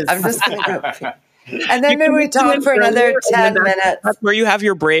 right? I'm just going to go pee. And then maybe we talk for another 10 minutes. That's where you have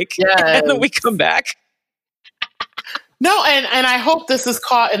your break. And then we come back. No, and I hope this is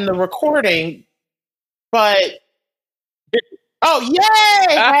caught in the recording, but yay!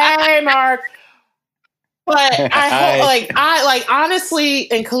 Hey, Mark. But I hope,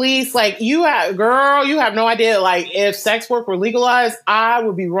 honestly, and Khalees, you have no idea. Like, if sex work were legalized, I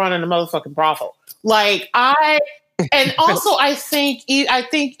would be running a motherfucking brothel. And also I think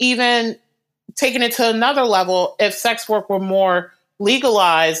even taking it to another level, if sex work were more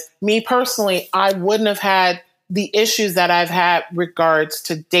legalized, me personally, I wouldn't have had the issues that I've had regards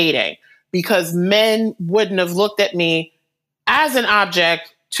to dating, because men wouldn't have looked at me as an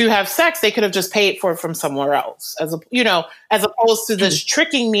object to have sex. They could have just paid for it from somewhere else, as opposed to this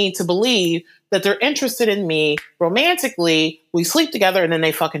tricking me to believe that they're interested in me romantically. We sleep together and then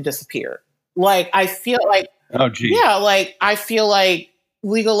they fucking disappear. I feel like, I feel like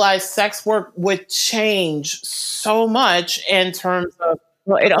legalized sex work would change so much in terms of.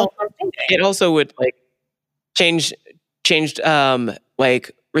 Well, it also would change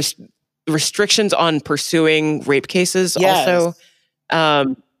restrictions on pursuing rape cases Yes.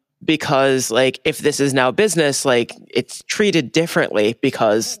 also. Because like if this is now business, like it's treated differently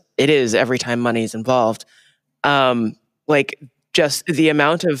because it is every time money is involved. Like just the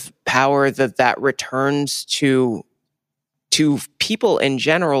amount of power that returns to people in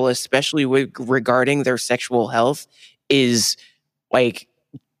general, especially regarding their sexual health, is like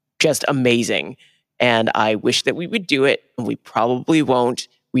just amazing. And I wish that we would do it, and we probably won't.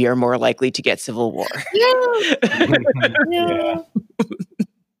 We are more likely to get civil war. Yeah.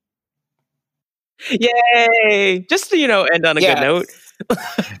 Yay! Just to, end on a good note.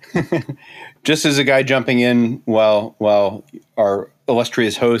 Just as a guy jumping in while our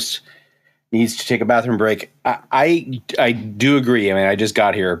illustrious host needs to take a bathroom break, I do agree. I mean, I just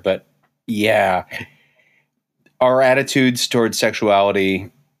got here, but yeah, our attitudes towards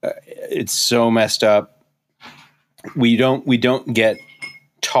sexuality, it's so messed up. We don't get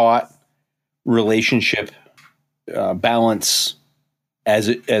taught relationship balance as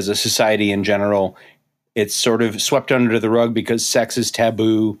a society in general. It's sort of swept under the rug because sex is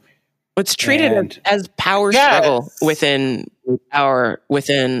taboo. It's treated as power struggle within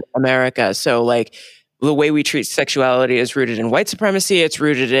America. So like the way we treat sexuality is rooted in white supremacy. It's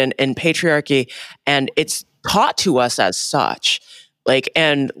rooted in patriarchy, and it's taught to us as such.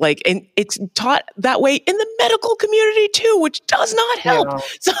 And it's taught that way in the medical community too, which does not help.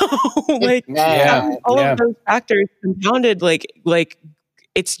 Yeah. So all of those factors compounded,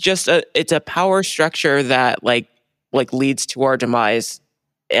 it's a power structure that like leads to our demise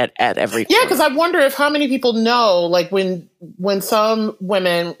at every point. Because I wonder if how many people know, like when some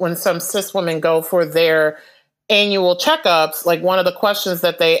cis women go for their annual checkups, like one of the questions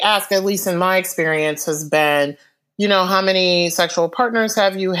that they ask, at least in my experience, has been, how many sexual partners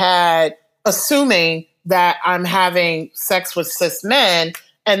have you had, assuming that I'm having sex with cis men.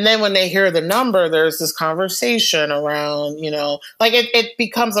 And then when they hear the number, there's this conversation around, it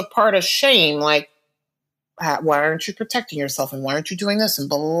becomes a part of shame. Like, why aren't you protecting yourself? And why aren't you doing this? And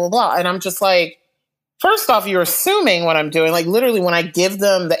blah, blah, blah, blah. And I'm just like, first off, you're assuming what I'm doing. Like literally when I give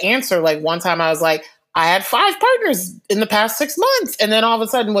them the answer, like one time I was like, I had 5 partners in the past 6 months. And then all of a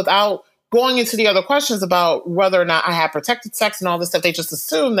sudden, without going into the other questions about whether or not I had protected sex and all this stuff, they just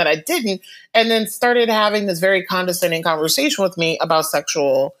assumed that I didn't. And then started having this very condescending conversation with me about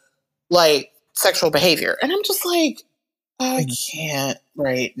sexual behavior. And I'm just like, I can't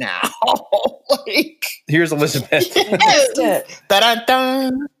right now. Here's Elizabeth.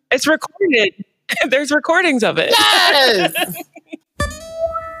 It's recorded. There's recordings of it. Yes.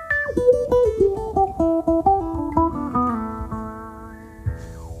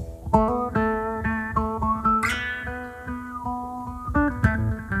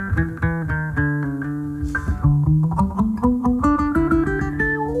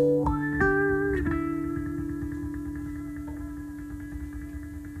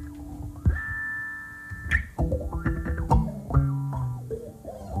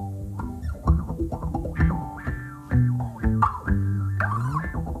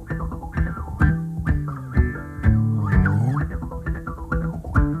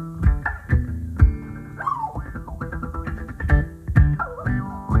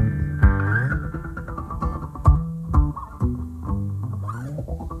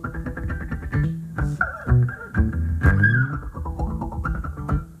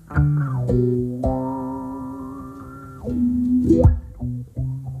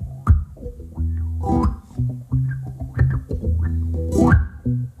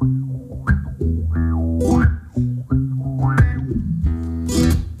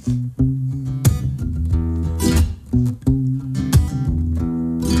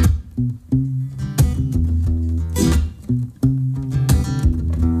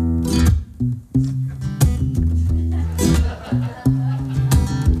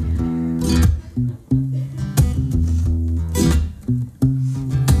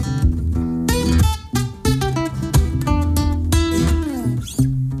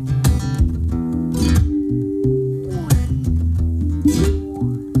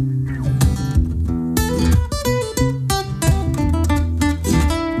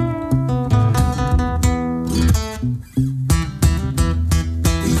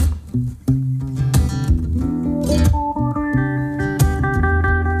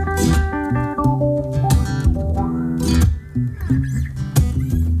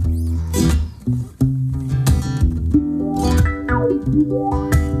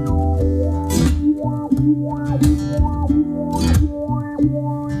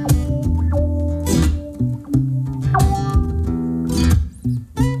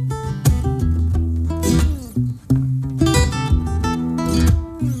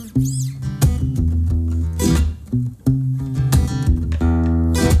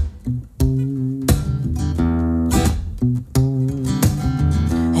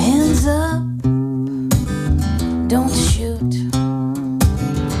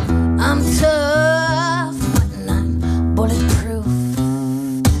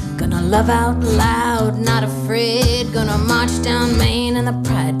 Love out loud, not afraid. Gonna march down Main in the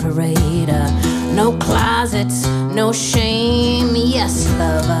Pride Parade. No closets, no shame. Yes,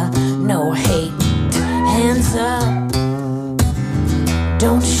 love, no hate. Hands up,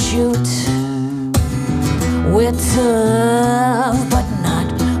 don't shoot. We're tough, but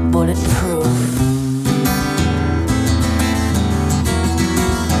not bulletproof.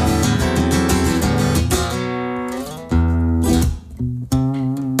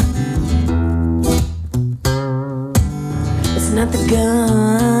 Not the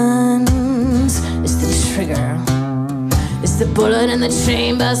guns, it's the trigger. It's the bullet in the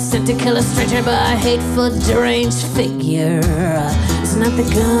chamber sent to kill a stranger by a hateful, deranged figure. It's not the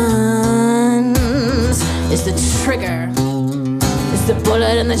guns, it's the trigger. It's the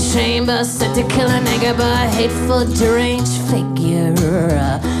bullet in the chamber sent to kill an anger by a hateful, deranged figure.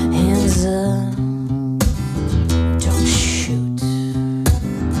 Hands up, don't shoot.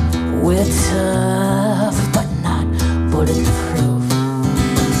 We're tough, but not bulletproof.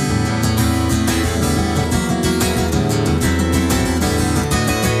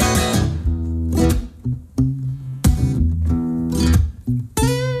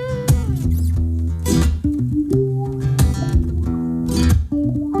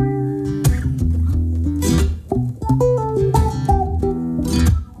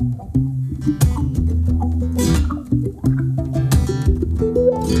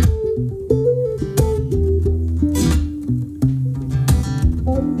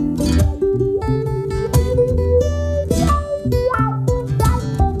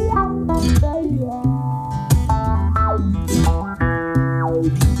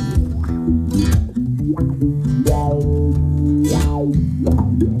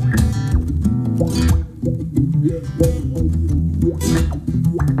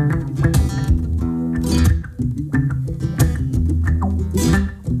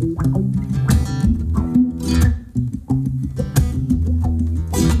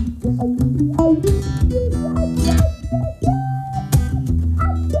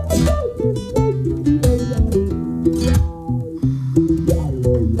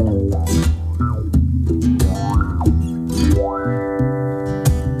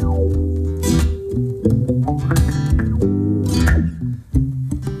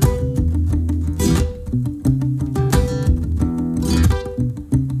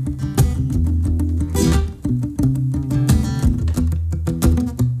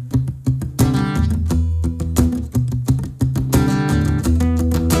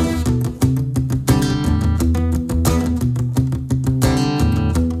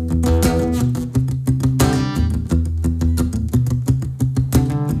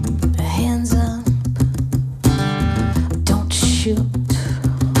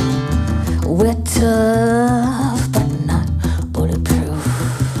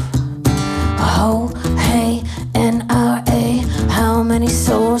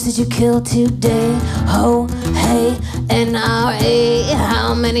 Today, ho, hey, NRA,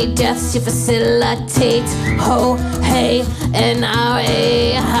 how many deaths you facilitate? Ho, hey,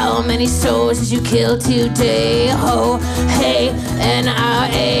 NRA, how many souls did you kill today? Ho, hey,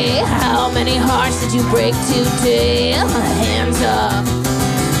 NRA, how many hearts did you break today? Hands up,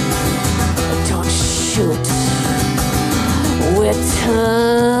 don't shoot. We're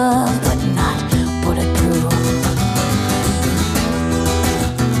tough, but not bulletproof.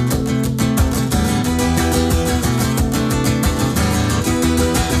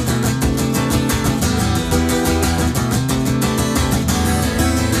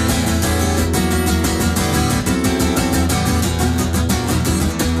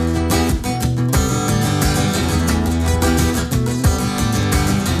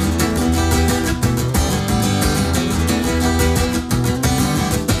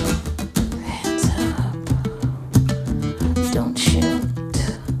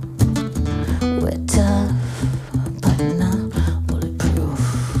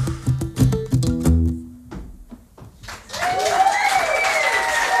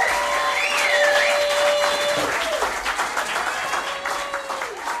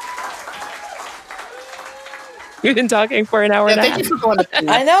 We've been talking for an hour and a half. Thank you for going to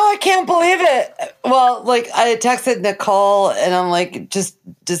I know, I can't believe it. Well, like I texted Nicole and I'm like, just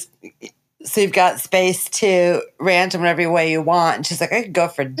so you've got space to rant in whatever way you want. And she's like, I could go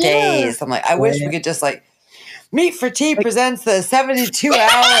for days. I'm like, I wish we could just like Meat for Tea presents the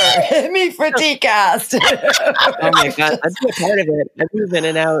 72-hour Meat for Tea cast. Oh my God, I've been a part of it. I've moved in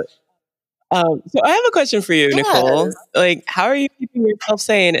and out. So I have a question for you, Nicole. Like, how are you keeping yourself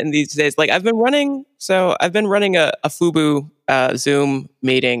sane in these days? Like, I've been running a FUBU Zoom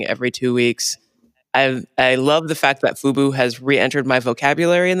meeting every 2 weeks. I love the fact that FUBU has re-entered my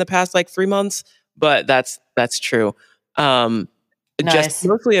vocabulary in the past like 3 months, but that's true. Just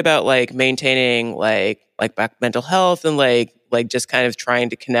mostly about like maintaining like back mental health and like just kind of trying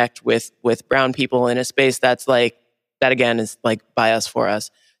to connect with brown people in a space that's like that again is like by us for us.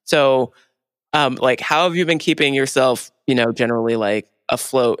 So like how have you been keeping yourself, generally like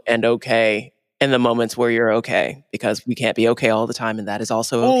afloat and okay in the moments where you're okay? Because we can't be okay all the time, and that is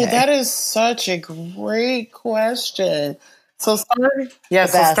also okay. Oh, that is such a great question. So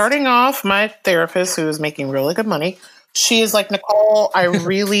starting off, my therapist, who is making really good money, she is like, Nicole, I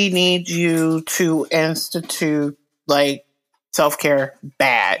really need you to institute like self-care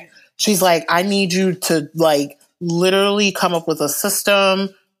bad. She's like, I need you to like literally come up with a system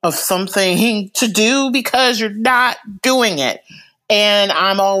of something to do because you're not doing it. And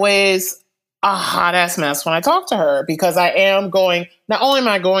I'm always a hot ass mess when I talk to her because not only am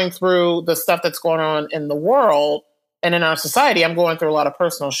I going through the stuff that's going on in the world and in our society, I'm going through a lot of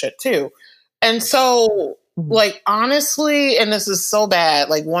personal shit too. And so like, honestly, and this is so bad,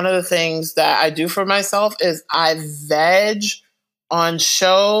 like one of the things that I do for myself is I veg on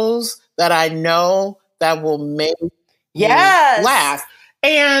shows that I know that will make me laugh.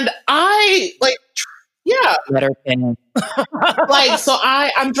 And I like, yeah. Like, so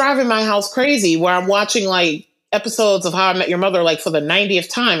I'm driving my house crazy where I'm watching like episodes of How I Met Your Mother, like for the 90th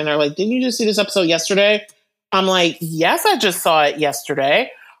time. And they're like, didn't you just see this episode yesterday? I'm like, yes, I just saw it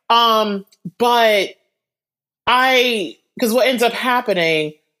yesterday. But because what ends up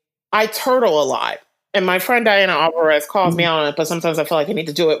happening, I turtle a lot. And my friend Diana Alvarez calls me out on it, but sometimes I feel like I need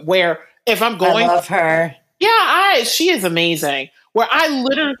to do it where if I'm going. I love her. Yeah, she is amazing. I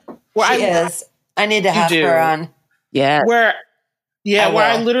need to have her on. Yeah. Where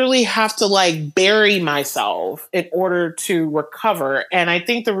I literally have to like bury myself in order to recover. And I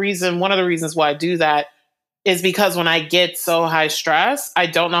think one of the reasons why I do that is because when I get so high stress, I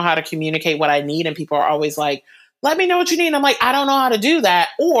don't know how to communicate what I need. And people are always like, let me know what you need. And I'm like, I don't know how to do that.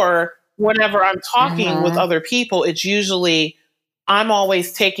 Or whenever I'm talking with other people, it's usually I'm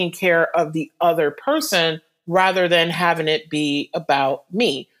always taking care of the other person rather than having it be about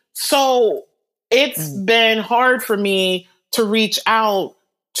me. So it's been hard for me to reach out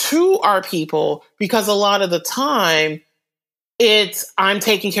to our people because a lot of the time I'm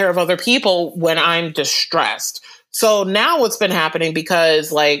taking care of other people when I'm distressed. So now what's been happening,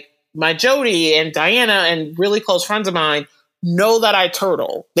 because like my Jody and Diana and really close friends of mine know that I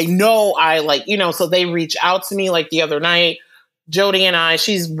turtle. They know I like, so they reach out to me like the other night. Jody and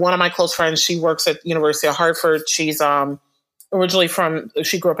she's one of my close friends. She works at University of Hartford. She's originally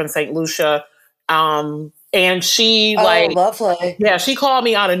she grew up in St. Lucia. And she lovely. Yeah, she called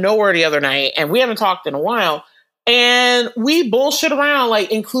me out of nowhere the other night and we haven't talked in a while. And we bullshit around,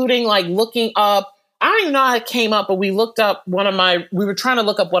 like including like looking up, I don't even know how it came up, but we looked up we were trying to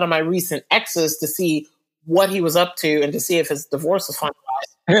look up one of my recent exes to see what he was up to and to see if his divorce was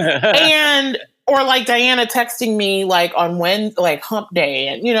finalized. Or like Diana texting me like on like hump day.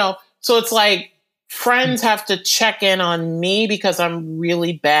 And, so it's like friends have to check in on me because I'm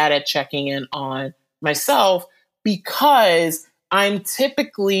really bad at checking in on myself because I'm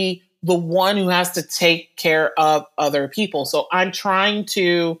typically the one who has to take care of other people. So I'm trying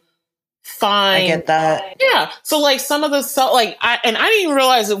to find. I get that. Yeah. So like some of the I didn't even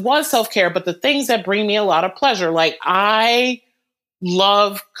realize it was self-care, but the things that bring me a lot of pleasure, like I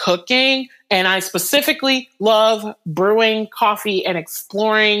love cooking and I specifically love brewing coffee and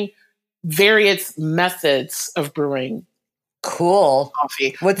exploring various methods of brewing. Cool.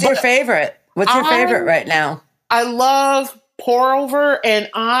 Coffee. What's your favorite? What's your favorite right now? I love pour over, and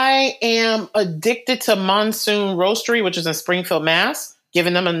I am addicted to Monsoon Roastery, which is in Springfield, Mass.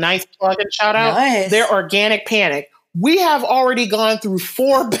 Giving them a nice plug and shout out. Nice. They're Organic Panic. We have already gone through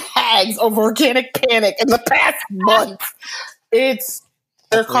 4 bags of Organic Panic in the past month.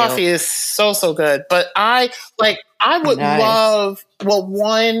 Their coffee is so good. But I would love,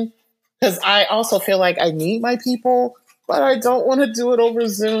 one, because I also feel like I need my people, but I don't want to do it over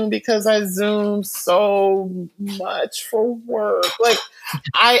Zoom because I Zoom so much for work. Like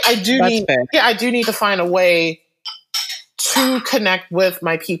I do need to find a way to connect with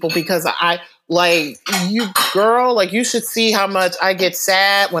my people because you should see how much I get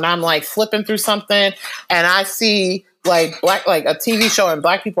sad when I'm like flipping through something and I see like a TV show and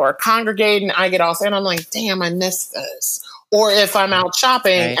Black people are congregating. I get all sad and I'm like, damn, I missed this. Or if I'm out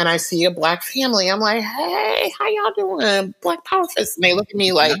shopping and I see a Black family, I'm like, hey, how y'all doing? Black Power Fist. And they look at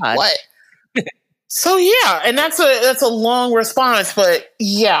me like, what? So yeah, and that's a long response, but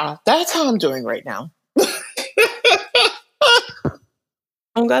yeah, that's how I'm doing right now.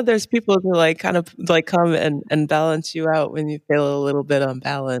 I'm glad there's people to like kind of like come and balance you out when you feel a little bit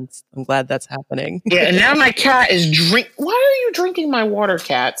unbalanced. I'm glad that's happening. Yeah, and now my cat is Why are you drinking my water,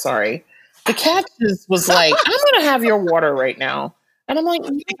 cat? Sorry. The cat just was like, I'm going to have your water right now. And I'm like,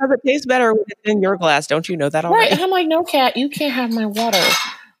 Because it tastes better when it's in your glass. Don't you know that right. already? And I'm like, no, cat, you can't have my water.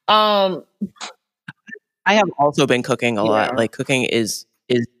 I have also been cooking a lot. Yeah. Like cooking is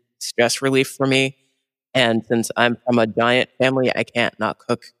stress relief for me. And since I'm from a giant family, I can't not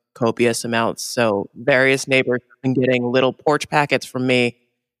cook copious amounts. So various neighbors have been getting little porch packets from me.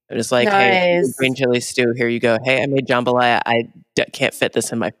 I'm just like, hey, Nice. green chili stew, here you go. Hey, I made jambalaya. I can't fit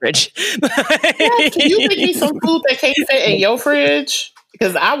this in my fridge. Yeah, can you make me some food that can't fit in your fridge?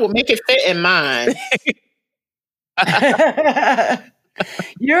 Because I will make it fit in mine.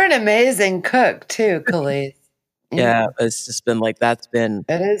 You're an amazing cook too, Khalees. Yeah, it's just been like, that's been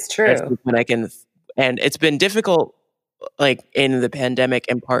It is true. when I can, and it's been difficult like in the pandemic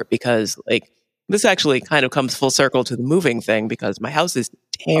in part because like this actually kind of comes full circle to the moving thing because my house is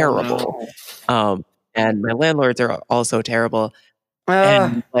terrible. And my landlords are also terrible.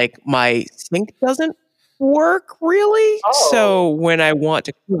 And like my sink doesn't work really. So when I want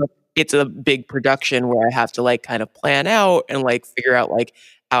to cook, it's a big production where I have to like kind of plan out and like figure out like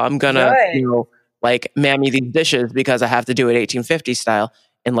how I'm gonna, you know, like mammy these dishes because I have to do it 1850 style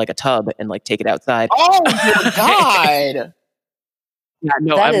in like a tub and like take it outside. Oh my God. Yeah,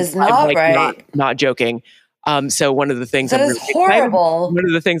 no, That is not like, right. Not joking. So one of the things That I'm is really horrible. one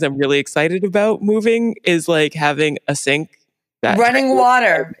of the things I'm really excited about moving is like having a sink that Running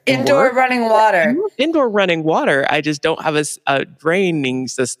water, indoor running water. Indoor running water. I just don't have a draining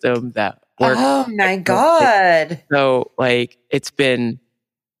system that works. Oh my God. So like it's been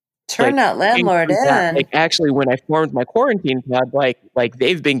Turn that landlord in. Like actually when I formed my quarantine pod, like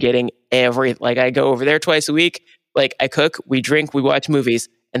they've been getting like I go over there twice a week. Like I cook, we drink, we watch movies.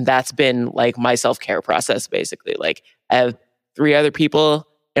 And that's been like my self-care process, basically. Like I have 3 other people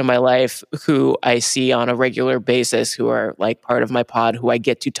in my life who I see on a regular basis who are like part of my pod, who I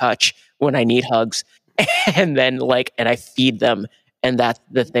get to touch when I need hugs. And then like, and I feed them. And that's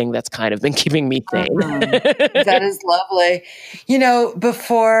the thing that's kind of been keeping me sane. That is lovely. You know,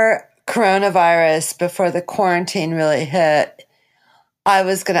 before coronavirus, before the quarantine really hit, I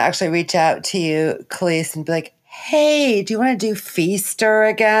was going to actually reach out to you, Khalees, and be like, hey, do you want to do Feaster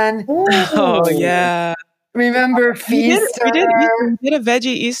again? Oh, yeah. Remember Feaster? We did a veggie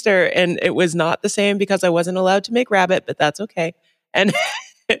Easter, and it was not the same because I wasn't allowed to make rabbit, but that's okay. And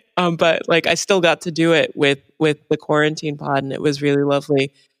but like I still got to do it with the quarantine pod, and it was really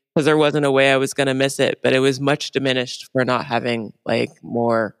lovely because there wasn't a way I was going to miss it. But it was much diminished for not having like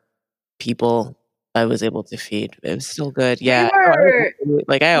more people I was able to feed. It was still good. Yeah, We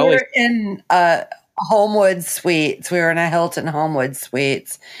were in Homewood Suites. We were in a Hilton Homewood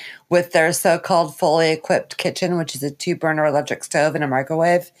Suites with their so-called fully equipped kitchen, which is a 2-burner electric stove and a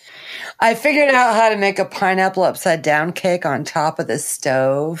microwave. I figured out how to make a pineapple upside down cake on top of the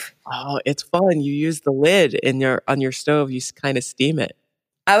stove. Oh, it's fun. You use the lid on your stove. You kind of steam it.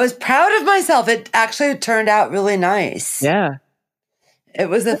 I was proud of myself. It actually turned out really nice. Yeah. It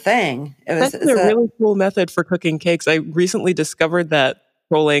was a thing. That's a really cool method for cooking cakes. I recently discovered that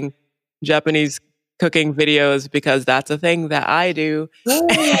trolling Japanese cooking videos because that's a thing that I do.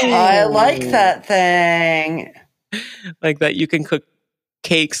 I like that thing. Like that you can cook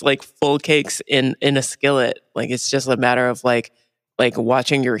cakes, like full cakes in a skillet. Like it's just a matter of like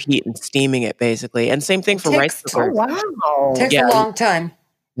watching your heat and steaming it basically. And same thing for rice cookers. Wow. Takes a long time.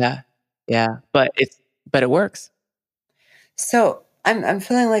 Yeah. Yeah. But it works. So I'm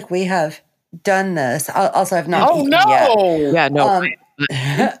feeling like we have done this. Also, I've not eaten no. yet. Yeah, no.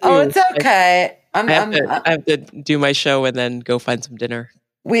 It's okay. I have to do my show and then go find some dinner.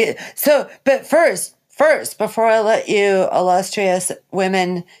 But first, before I let you illustrious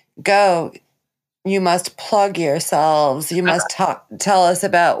women go, you must plug yourselves. You must tell us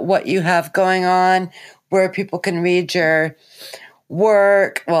about what you have going on, where people can read your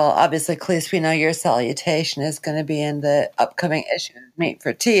work. Well, obviously, Khalees, we know your salutation is going to be in the upcoming issue of Meat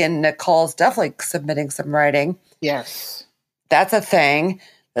for Tea, and Nicole's definitely submitting some writing. Yes. That's a thing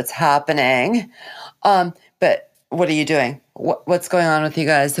that's happening. But what are you doing? What's going on with you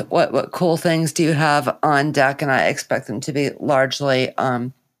guys? What cool things do you have on deck? And I expect them to be largely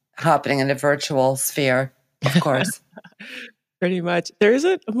happening in a virtual sphere, of course. Pretty much. There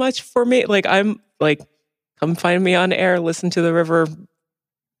isn't much for me. Like I'm like, come find me on air, listen to the river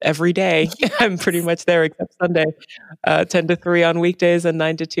every day. I'm pretty much there except Sunday. 10 to 3 on weekdays and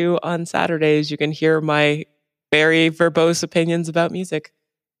 9 to 2 on Saturdays. You can hear my very verbose opinions about music.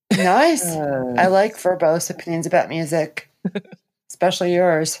 Nice. I like verbose opinions about music. especially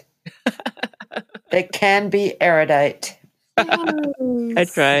yours. It can be erudite. I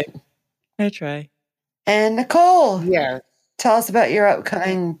try. And Nicole, Yeah. tell us about your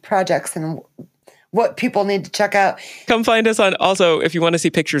upcoming projects and what people need to check out. Come find us on, also, if you want to see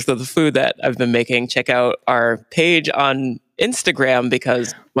pictures of the food that I've been making, check out our page on Instagram,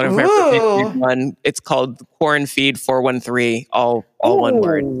 because one of my favorite one, it's called Quarren Feed 413, all one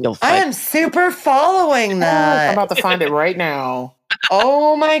word. You'll I find am super following I'm that. about to find it right now.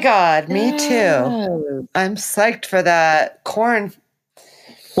 Oh my God, me too. Yes. I'm psyched for that. Quarren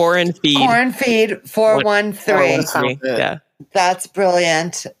Feed 413. 413. Yeah. That's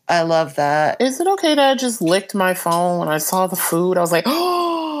brilliant. I love that. Is it okay that I just licked my phone when I saw the food? I was like,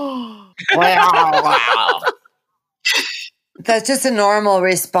 oh, wow. That's just a normal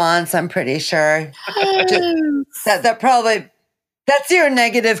response, I'm pretty sure. That probably, that's your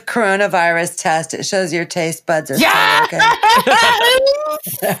negative coronavirus test. It shows your taste buds are Yeah! still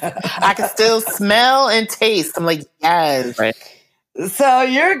okay. I can still smell and taste. I'm like, yes. Right. So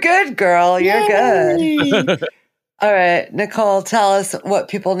you're good, girl. You're good. All right, Nicole, tell us what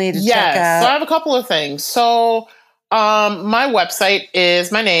people need to check out. So I have a couple of things. So my website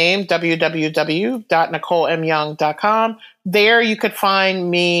is my name, www.nicolemyoung.com. There you could find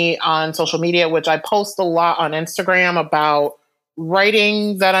me on social media, which I post a lot on Instagram about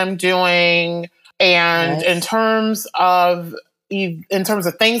writing that I'm doing, and Nice. in terms of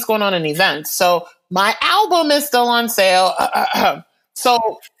things going on in events. So my album is still on sale.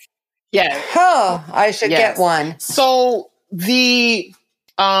 So yeah. Oh, I should Yes. get one. So I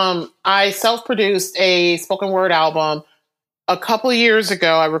self-produced a spoken word album a couple of years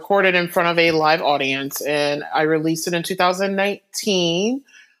ago. I recorded in front of a live audience and I released it in 2019.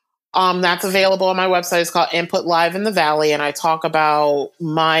 That's available on my website. It's called Input Live in the Valley, and I talk about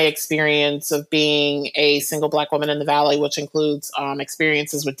my experience of being a single Black woman in the Valley, which includes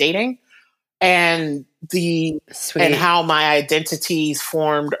experiences with dating and and how my identities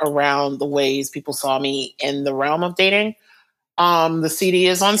formed around the ways people saw me in the realm of dating. The CD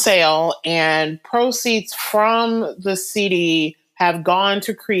is on sale, and proceeds from the CD have gone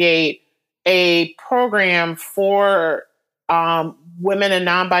to create a program for women and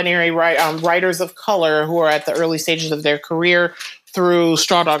non-binary writers of color who are at the early stages of their career through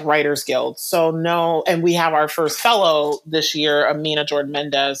Straw Dog Writers Guild. And we have our first fellow this year, Amina Jordan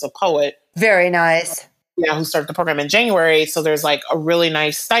Mendez, a poet. Very nice. Yeah, who started the program in January. So there's like a really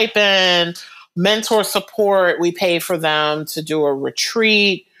nice stipend, mentor support. We pay for them to do a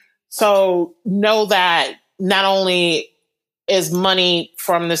retreat. So know that not only is money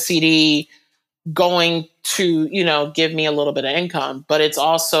from the CD going to, give me a little bit of income, but it's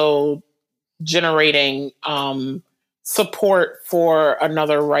also generating support for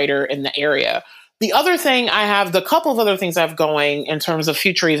another writer in the area. The other thing the couple of other things I have going in terms of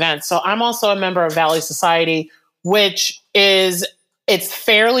future events. So I'm also a member of Valley Society, which it's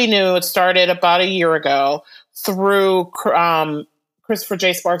fairly new. It started about a year ago through Christopher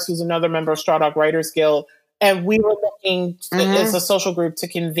J. Sparks, who's another member of Straw Dog Writers Guild. And we were looking as a social group to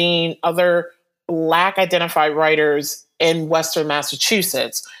convene other Black identified writers in Western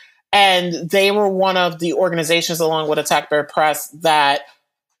Massachusetts. And they were one of the organizations, along with Attack Bear Press, that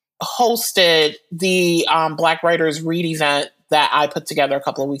hosted the Black Writers Read event that I put together a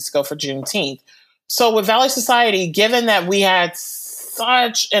couple of weeks ago for Juneteenth. So with Valley Society, given that we had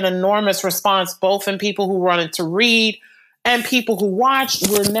such an enormous response, both in people who wanted to read and people who watched,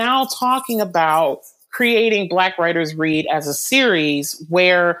 we're now talking about creating Black Writers Read as a series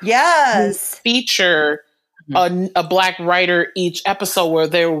where we feature a Black writer each episode, where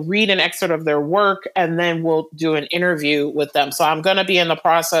they'll read an excerpt of their work and then we'll do an interview with them. So I'm going to be in the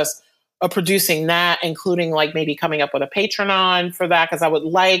process of producing that, including like maybe coming up with a Patreon for that, because I would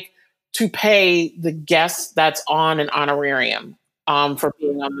like to pay the guest that's on an honorarium for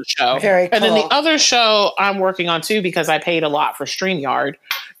being on the show. Very cool. And then the other show I'm working on too, because I paid a lot for StreamYard,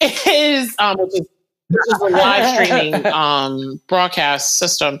 is which is a live streaming broadcast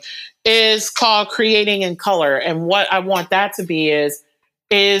system, is called Creating in Color. And what I want that to be is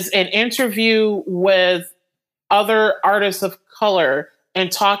an interview with other artists of color and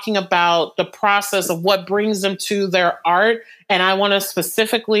talking about the process of what brings them to their art. And I want to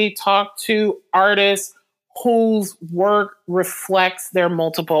specifically talk to artists whose work reflects their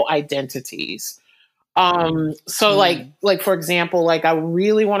multiple identities. Like for example, like I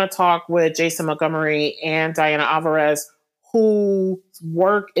really want to talk with Jason Montgomery and Diana Alvarez, whose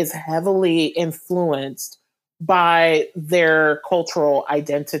work is heavily influenced by their cultural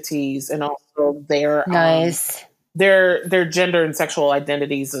identities and also their their gender and sexual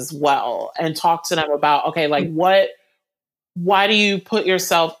identities as well, and talk to them about, okay, like what why do you put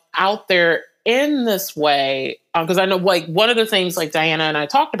yourself out there in this way? Because I know, like, one of the things, like Diana and I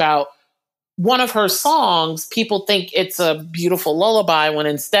talked about, one of her songs, people think it's a beautiful lullaby when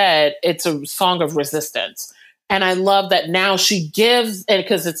instead it's a song of resistance. And I love that now she gives, and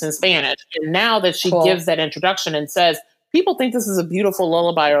because it's in Spanish, and now that she gives that introduction and says, people think this is a beautiful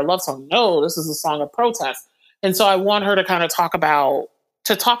lullaby or a love song. No, this is a song of protest. And so I want her to kind of talk about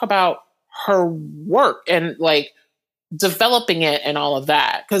her work and like developing it and all of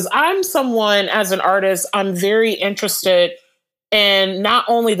that. Because I'm someone, as an artist, I'm very interested in not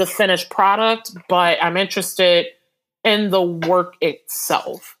only the finished product, but I'm interested in the work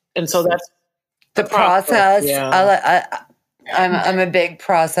itself. And so that's the process. Yeah. I'm a big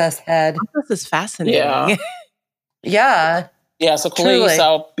process head. This is fascinating. Yeah. Yeah. Yeah. So Khalees,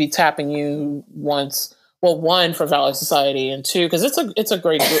 I'll be tapping you once. Well, one, for Valley Society, and two, because it's a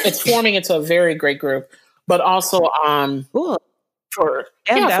great group. It's forming into a very great group. But also cool. for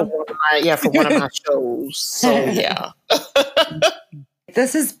one of my shows. So yeah.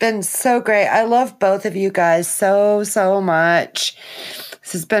 This has been so great. I love both of you guys so much.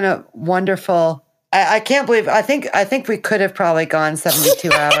 This has been a wonderful. I can't believe. I think we could have probably gone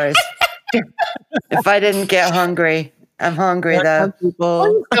 72 hours if I didn't get hungry. I'm hungry though.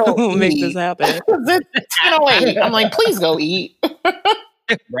 People who make this happen. It's 10:08. I'm like, please go eat.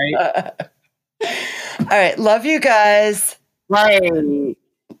 Right. All right. Love you guys. Right.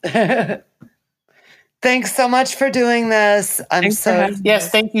 Thanks so much for doing this. Yes,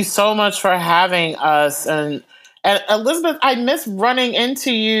 thank you so much for having us. And Elizabeth, I miss running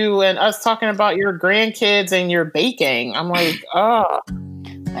into you and us talking about your grandkids and your baking. I'm like, oh.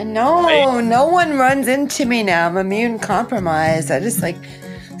 I know. Right. No one runs into me now. I'm immune compromised. I just like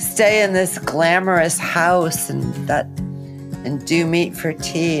stay in this glamorous house and do meat for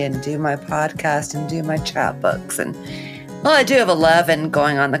tea and do my podcast and do my chapbooks. And well, I do have 11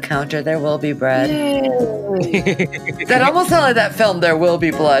 going on the counter. There will be bread. That almost sounded like that film, There Will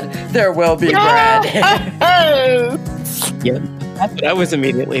Be Blood. There will be bread. Yeah, that's what I was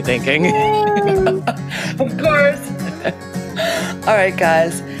immediately thinking. Of course. All right,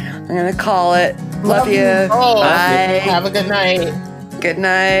 guys. I'm going to call it. Love you. Oh, bye. Have a good night. Good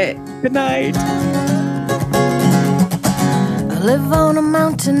night. Good night. I live on a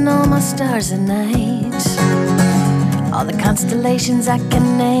mountain, all my stars at night. All the constellations I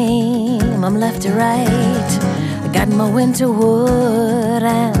can name, I'm left to right. I got my winter wood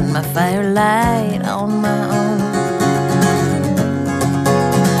and my firelight on my own.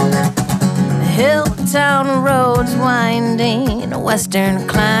 Hilltown roads winding, a western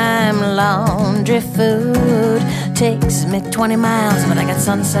climb, laundry food. Takes me 20 miles, but I got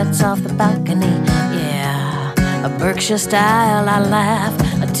sunsets off the balcony. Yeah, a Berkshire style, I laugh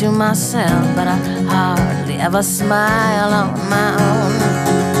to myself, but I hardly ever smile on my own.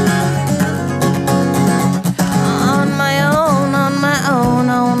 On my own, on my own,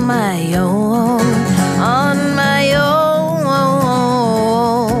 on my own, on my own,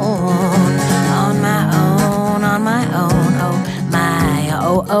 on my own, on my own.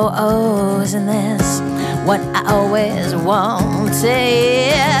 Oh, my isn't this what I always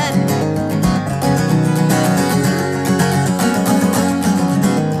wanted?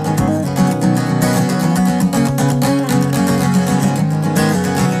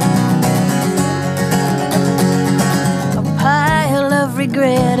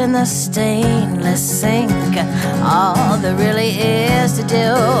 Regret in the stainless sink. All there really is to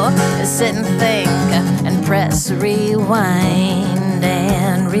do is sit and think and press rewind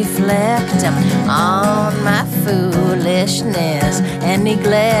and reflect on my foolishness and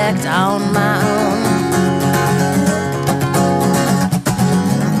neglect on my own.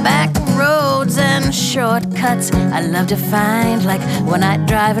 Back roads and shortcuts I love to find, like when I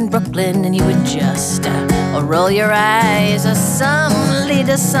drive in Brooklyn and you would just roll your eyes, or some lead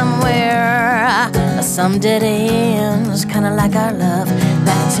us somewhere, some dead ends, kinda like our love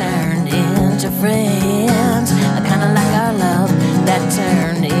that turned into friends, kinda like our love that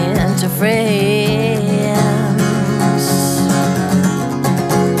turned into friends.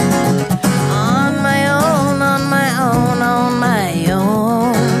 On my own, on my own, on my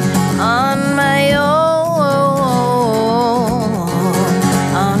own, on my own,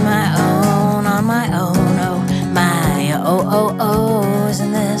 on my own, on my own. Oh,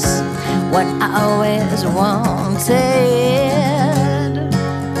 isn't this what I always wanted?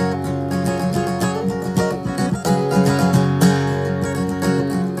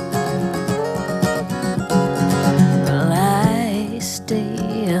 Well, I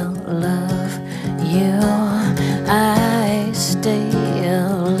still love you. I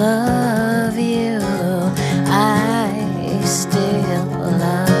still love you. I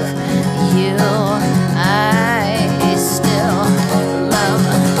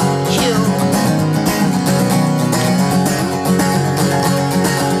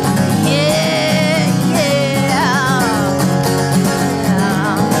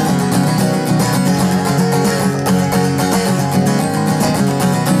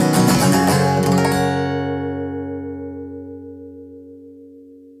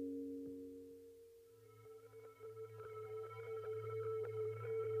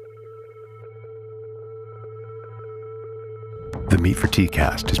The Meat for Tea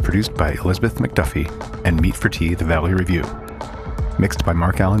cast is produced by Elizabeth McDuffie and Meat for Tea, The Valley Review. Mixed by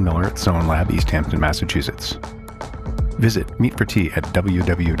Mark Allen Miller at Zone Lab, East Hampton, Massachusetts. Visit Meat for Tea at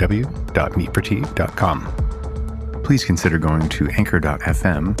www.meatfortea.com. Please consider going to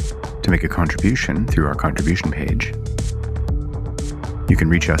anchor.fm to make a contribution through our contribution page. You can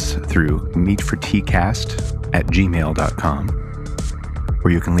reach us through meatforteacast@gmail.com, or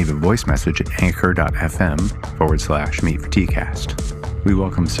you can leave a voice message at anchor.fm/meatforteacast. We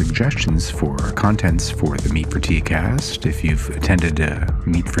welcome suggestions for contents for the Meat for Tea cast. If you've attended a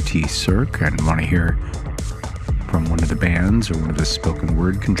Meat for Tea Circ and want to hear from one of the bands or one of the spoken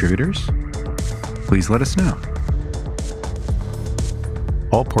word contributors, please let us know.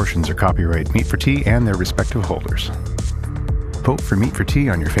 All portions are copyright Meat for Tea and their respective holders. Vote for Meat for Tea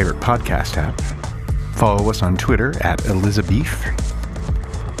on your favorite podcast app. Follow us on Twitter at Elizabeef,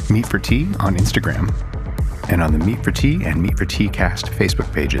 Meat for Tea on Instagram, and on the Meat for Tea and Meat for Tea Cast Facebook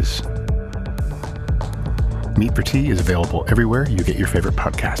pages. Meat for Tea is available everywhere you get your favorite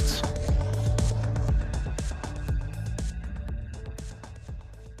podcasts.